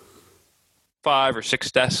 5 or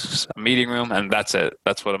 6 desks, a meeting room, and that's it.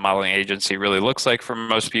 That's what a modeling agency really looks like for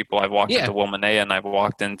most people. I've walked into Womanea, and I've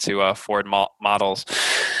walked into Ford Models.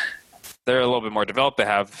 They're a little bit more developed. They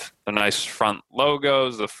have the nice front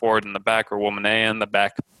logos, the Ford in the back or Womanea in the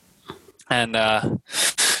back. And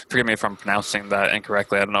forgive me if I'm pronouncing that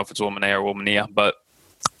incorrectly. I don't know if it's Womanea or Womanea, but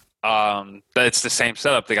it's the same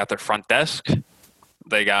setup. They got their front desk.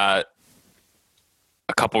 They got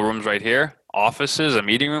a couple rooms right here, offices, a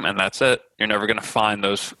meeting room, and that's it. You're never going to find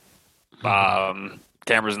those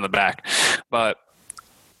cameras in the back. But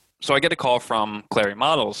so I get a call from Clary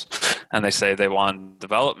Models, and they say they want to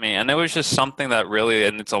develop me. And it was just something that really,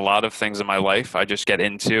 and it's a lot of things in my life I just get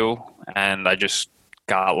into, and I just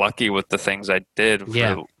got lucky with the things I did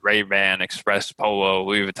for Ray-Ban, Express, Polo,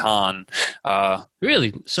 Louis Vuitton.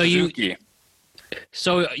 Really? So Suzuki.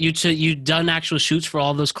 You done actual shoots for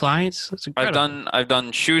all those clients? That's incredible. I've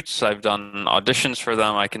done shoots. I've done auditions for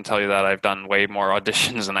them. I can tell you that I've done way more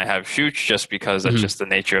auditions than I have shoots, just because that's just the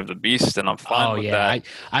nature of the beast, and I'm fine with that.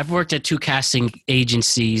 I've worked at 2 casting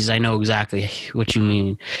agencies. I know exactly what you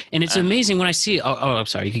mean, and it's amazing when I see. I'm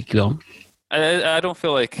sorry. You can go. I don't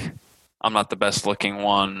feel like I'm not the best looking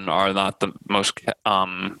one or not the most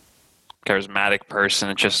charismatic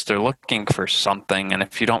person. It's just they're looking for something, and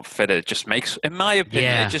if you don't fit it just makes, in my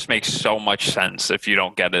opinion, it just makes so much sense. If you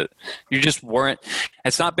don't get it, you just weren't.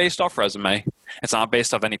 It's not based off resume. It's not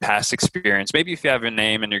based off any past experience. Maybe if you have a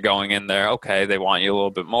name and you're going in there, okay, they want you a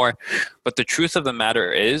little bit more, but the truth of the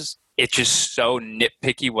matter is it's just so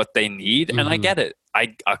nitpicky what they need. And I get it.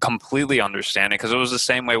 I completely understand it, because it was the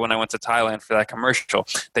same way when I went to Thailand for that commercial.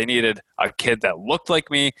 They needed a kid that looked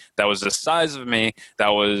like me, that was the size of me, that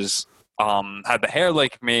was had the hair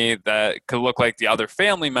like me, that could look like the other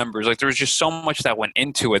family members. Like, there was just so much that went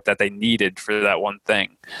into it that they needed for that one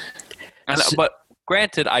thing. But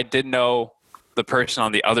granted, I did know the person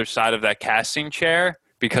on the other side of that casting chair,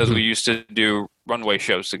 because we used to do runway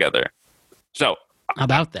shows together. So how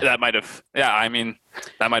about that? That might have,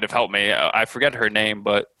 that might have helped me. I forget her name,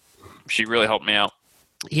 but she really helped me out.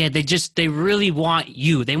 Yeah, they really want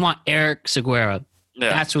you. They want Eric Seguera. Yeah.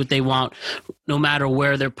 That's what they want, no matter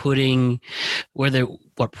where they're putting,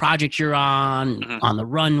 what project you're on the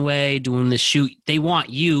runway, doing the shoot. They want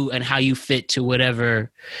you and how you fit to whatever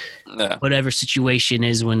situation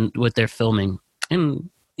is what they're filming. And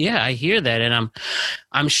I hear that, and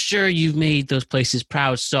I'm sure you've made those places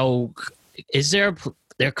proud. So, is there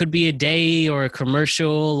could be a day or a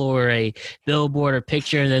commercial or a billboard or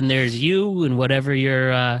picture, and then there's you and whatever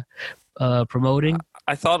you're promoting?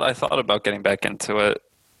 I thought about getting back into it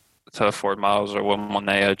to afford models or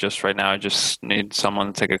Monea just right now. I just need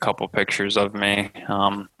someone to take a couple pictures of me,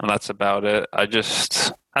 and that's about it. I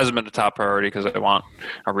just hasn't been the top priority because I want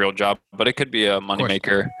a real job, but it could be a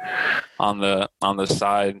moneymaker on the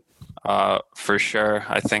side for sure.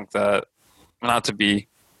 I think that, not to be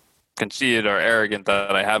conceited or arrogant,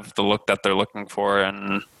 that I have the look that they're looking for,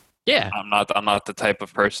 and I'm not the type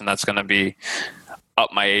of person that's going to be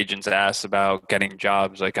up my agent's ass about getting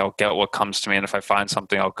jobs. Like, I'll get what comes to me, and if I find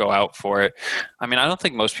something, I'll go out for it. I mean, I don't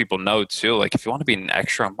think most people know too. Like, if you want to be an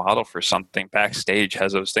extra model for something, Backstage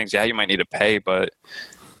has those things. Yeah, you might need to pay, but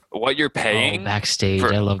what you're paying Backstage,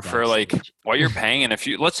 I love Backstage. For like what you're paying, and if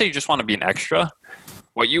you, let's say you just want to be an extra,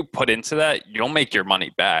 what you put into that, you'll make your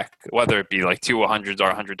money back, whether it be like $200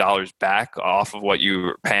 or $100 back off of what you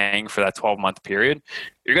were paying for that 12-month period.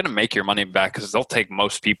 You're going to make your money back because they'll take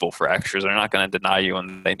most people for extras. They're not going to deny you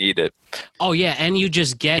when they need it. Oh, yeah. And you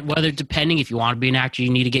just get, whether depending, if you want to be an actor, you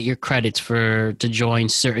need to get your credits to join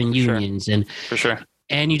certain unions. And for sure.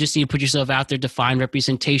 And you just need to put yourself out there to find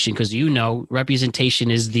representation, because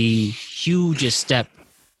representation is the hugest step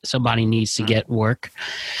somebody needs to get work.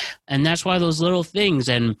 And that's why those little things,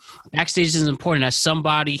 and Backstage is important. As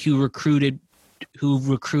somebody who recruited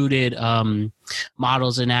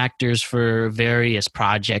models and actors for various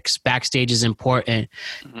projects, Backstage is important.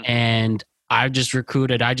 And I just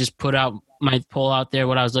put out my poll out there,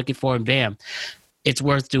 what I was looking for, and bam, it's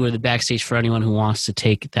worth doing the Backstage for anyone who wants to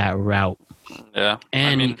take that route. Yeah.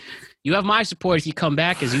 And you have my support if you come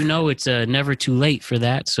back, as you know, it's never too late for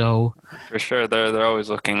that. So for sure, they're always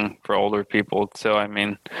looking for older people too. I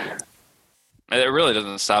mean, it really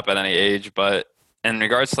doesn't stop at any age. But in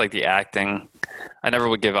regards to like the acting, I never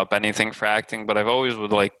would give up anything for acting, but I've always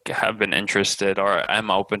would like have been interested, or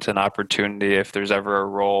am open to an opportunity if there's ever a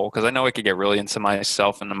role, because I know I could get really into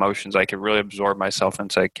myself and emotions. I could really absorb myself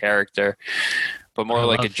into a character, but more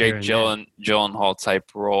like a Jake Gyllenhaal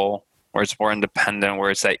type role, where it's more independent,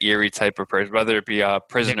 where it's that eerie type of person, whether it be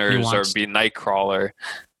Prisoners or be Nightcrawler.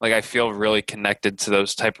 Like, I feel really connected to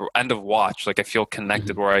those type of End of Watch. Like, I feel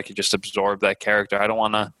connected where I could just absorb that character. I don't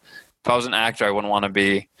want to, if I was an actor, I wouldn't want to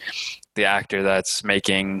be the actor that's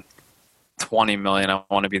making $20 million. I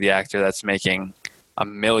want to be the actor that's making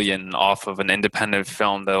 $1 million off of an independent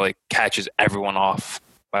film that like catches everyone off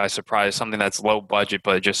by surprise. Something that's low budget,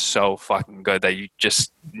 but just so fucking good that you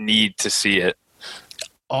just need to see it.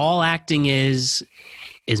 All acting is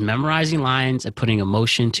memorizing lines and putting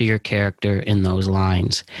emotion to your character in those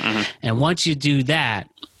lines. And once you do that,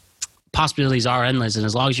 possibilities are endless. And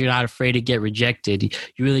as long as you're not afraid to get rejected,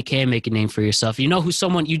 you really can make a name for yourself. You know who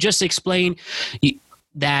someone, you just explained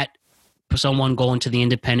that someone going to the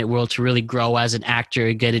independent world to really grow as an actor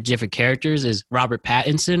and get at different characters is Robert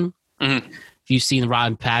Pattinson. If you've seen the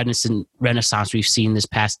Robert Pattinson renaissance we've seen this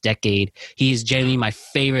past decade, he is genuinely my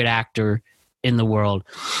favorite actor in the world.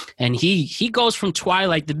 And he goes from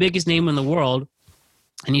Twilight, the biggest name in the world,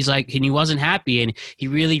 and he's like, and he wasn't happy, and he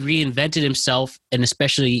really reinvented himself, and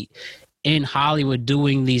especially in Hollywood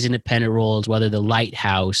doing these independent roles, whether The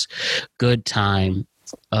Lighthouse, Good Time,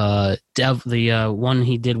 the one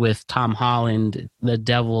he did with Tom Holland, The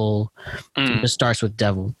Devil, it starts with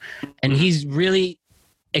Devil. And he's really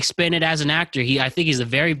expanded as an actor. I think he's the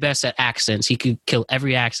very best at accents. He could kill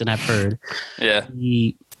every accent I've heard. Yeah.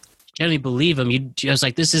 He generally believe him. You just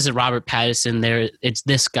like, this isn't Robert Pattinson there. It's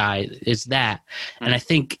this guy. It's that. And I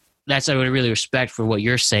think that's what I really respect for what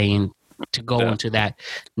you're saying, to go into that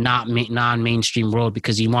non-mainstream world,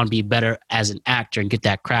 because you want to be better as an actor and get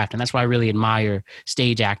that craft. And that's why I really admire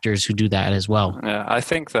stage actors who do that as well. Yeah, I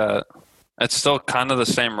think that it's still kind of the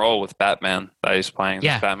same role with Batman that he's playing.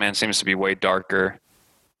 Yeah. Batman seems to be way darker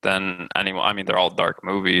than anyone. I mean, they're all dark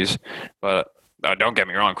movies, but don't get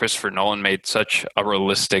me wrong, Christopher Nolan made such a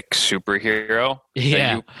realistic superhero.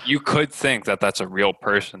 Yeah. You could think that that's a real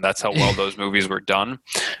person. That's how well those movies were done.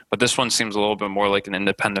 But this one seems a little bit more like an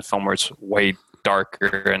independent film where it's way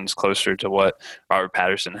darker and it's closer to what Robert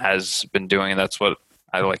Pattinson has been doing. And that's what,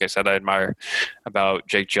 like I said, I admire about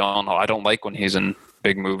Jake Gyllenhaal. I don't like when he's in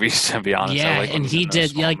big movies, to be honest. Yeah, and he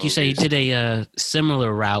did, like you said, he did a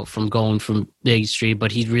similar route from going from big street,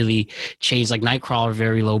 but he really changed. Like Nightcrawler,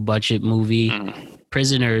 very low budget movie.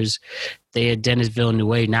 Prisoners, they had Denis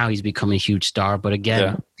Villeneuve. Now he's become a huge star. But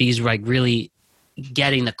again, he's like really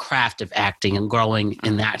getting the craft of acting and growing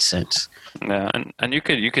in that sense. Yeah, and you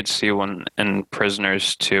could see when in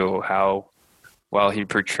Prisoners too how well he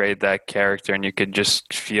portrayed that character, and you could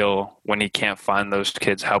just feel when he can't find those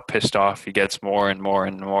kids how pissed off he gets more and more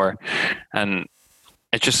and more. And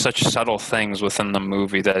it's just such subtle things within the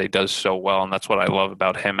movie that he does so well, and that's what I love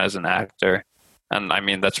about him as an actor. And I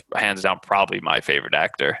mean, that's hands down probably my favorite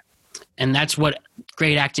actor. And that's what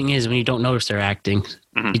great acting is when you don't notice they're acting.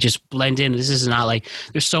 You just blend in. This is not like,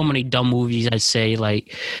 there's so many dumb movies I'd say,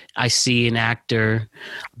 like I see an actor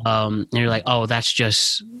and you're like, oh, that's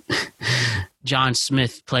just John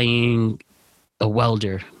Smith playing a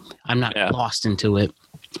welder. I'm not lost into it,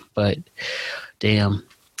 but damn.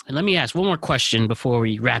 And let me ask one more question before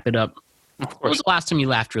we wrap it up. When was the last time you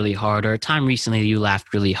laughed really hard, or a time recently you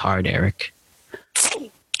laughed really hard, Eric?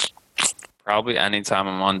 Probably anytime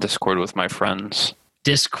I'm on Discord with my friends.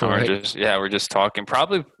 Discord? We're just talking.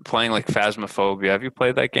 Probably playing like Phasmophobia. Have you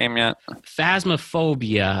played that game yet?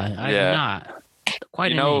 Phasmophobia? I have not.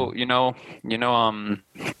 Quite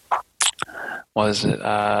what is it?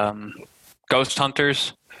 Ghost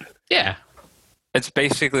Hunters? Yeah. It's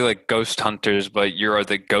basically like Ghost Hunters, but you're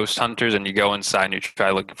the ghost hunters and you go inside and you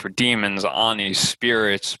try looking for demons, Anis,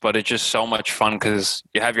 spirits, but it's just so much fun because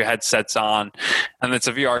you have your headsets on and it's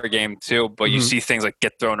a VR game too, but you see things like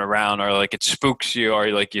get thrown around or like it spooks you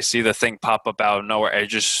or like you see the thing pop up out of nowhere.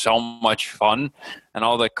 It's just so much fun and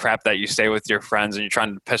all the crap that you say with your friends and you're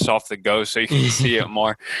trying to piss off the ghost so you can see it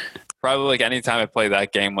more. Probably like anytime I play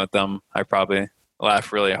that game with them, I probably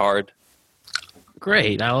laugh really hard.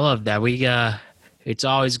 Great. I love that. It's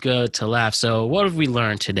always good to laugh. So what have we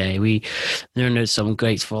learned today? We learned some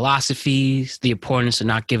great philosophies, the importance of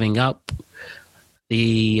not giving up,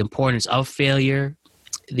 the importance of failure,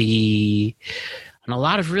 and a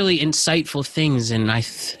lot of really insightful things. And I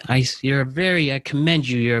commend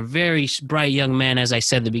you. You're a very bright young man, as I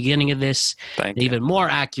said at the beginning of this. Thank you. Even more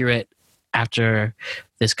accurate after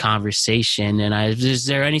this conversation. And is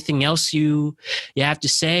there anything else you have to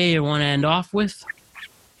say or want to end off with?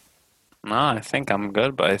 No, I think I'm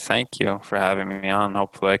good, but I thank you for having me on.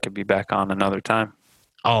 Hopefully I could be back on another time.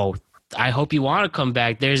 Oh, I hope you want to come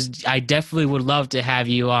back. I definitely would love to have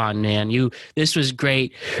you on, man. This was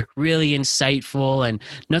great, really insightful, and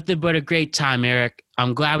nothing but a great time, Eric.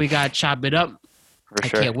 I'm glad we got to chop it up. For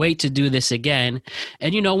sure. I can't wait to do this again.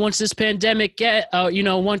 And, once this pandemic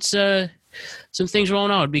once some things rolling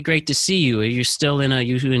on, it'd be great to see you. Are you still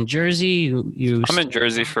in Jersey? I'm in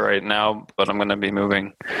Jersey for right now, but I'm going to be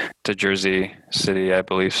moving to Jersey City, I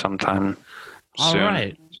believe, sometime soon. All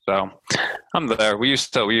right. So I'm there. We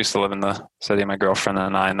used to live in the city, my girlfriend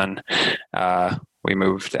and I, and then we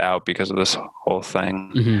moved out because of this whole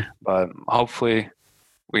thing. Mm-hmm. But hopefully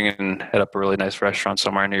we can hit up a really nice restaurant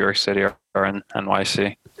somewhere in New York City or in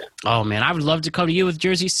NYC. Oh, man, I would love to come to you with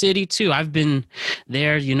Jersey City, too. I've been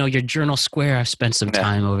there, your Journal Square. I've spent some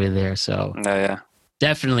time over there. So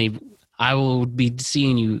definitely, I will be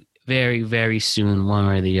seeing you very, very soon, one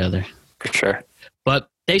way or the other. For sure. But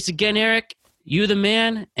thanks again, Eric. You the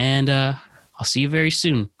man, and I'll see you very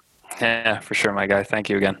soon. Yeah, for sure, my guy. Thank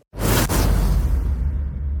you again.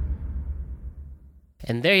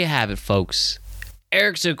 And there you have it, folks.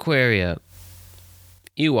 Eric Zaquaria,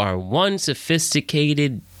 you are one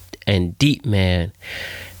sophisticated and deep man,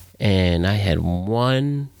 and I had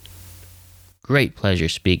one great pleasure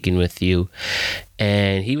speaking with you,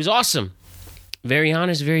 and he was awesome. Very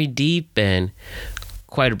honest, very deep, and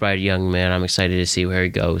quite a bright young man. I'm excited to see where he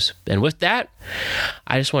goes. And with that,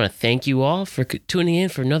 I just want to thank you all for tuning in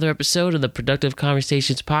for another episode of the Productive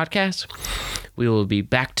Conversations podcast. We will be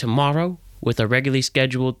back tomorrow with a regularly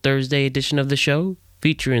scheduled Thursday edition of the show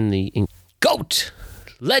featuring the GOAT,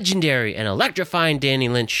 legendary and electrifying Danny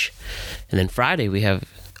Lynch. And then Friday, we have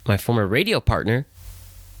my former radio partner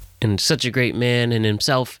and such a great man in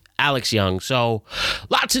himself, Alex Young. So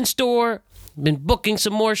lots in store. Been booking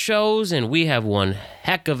some more shows, and we have one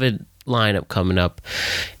heck of a lineup coming up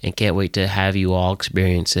and can't wait to have you all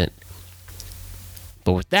experience it.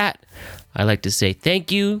 But with that, I'd like to say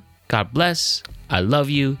thank you, God bless, I love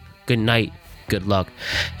you, good night, good luck,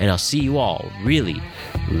 and I'll see you all really,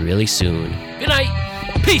 really soon. Good night,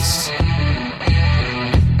 peace.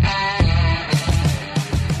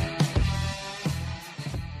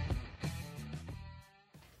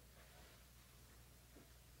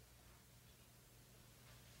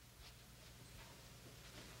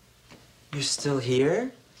 You're still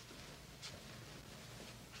here?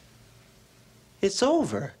 It's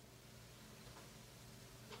over.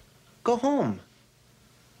 Go home.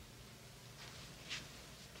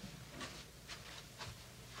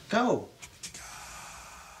 Go.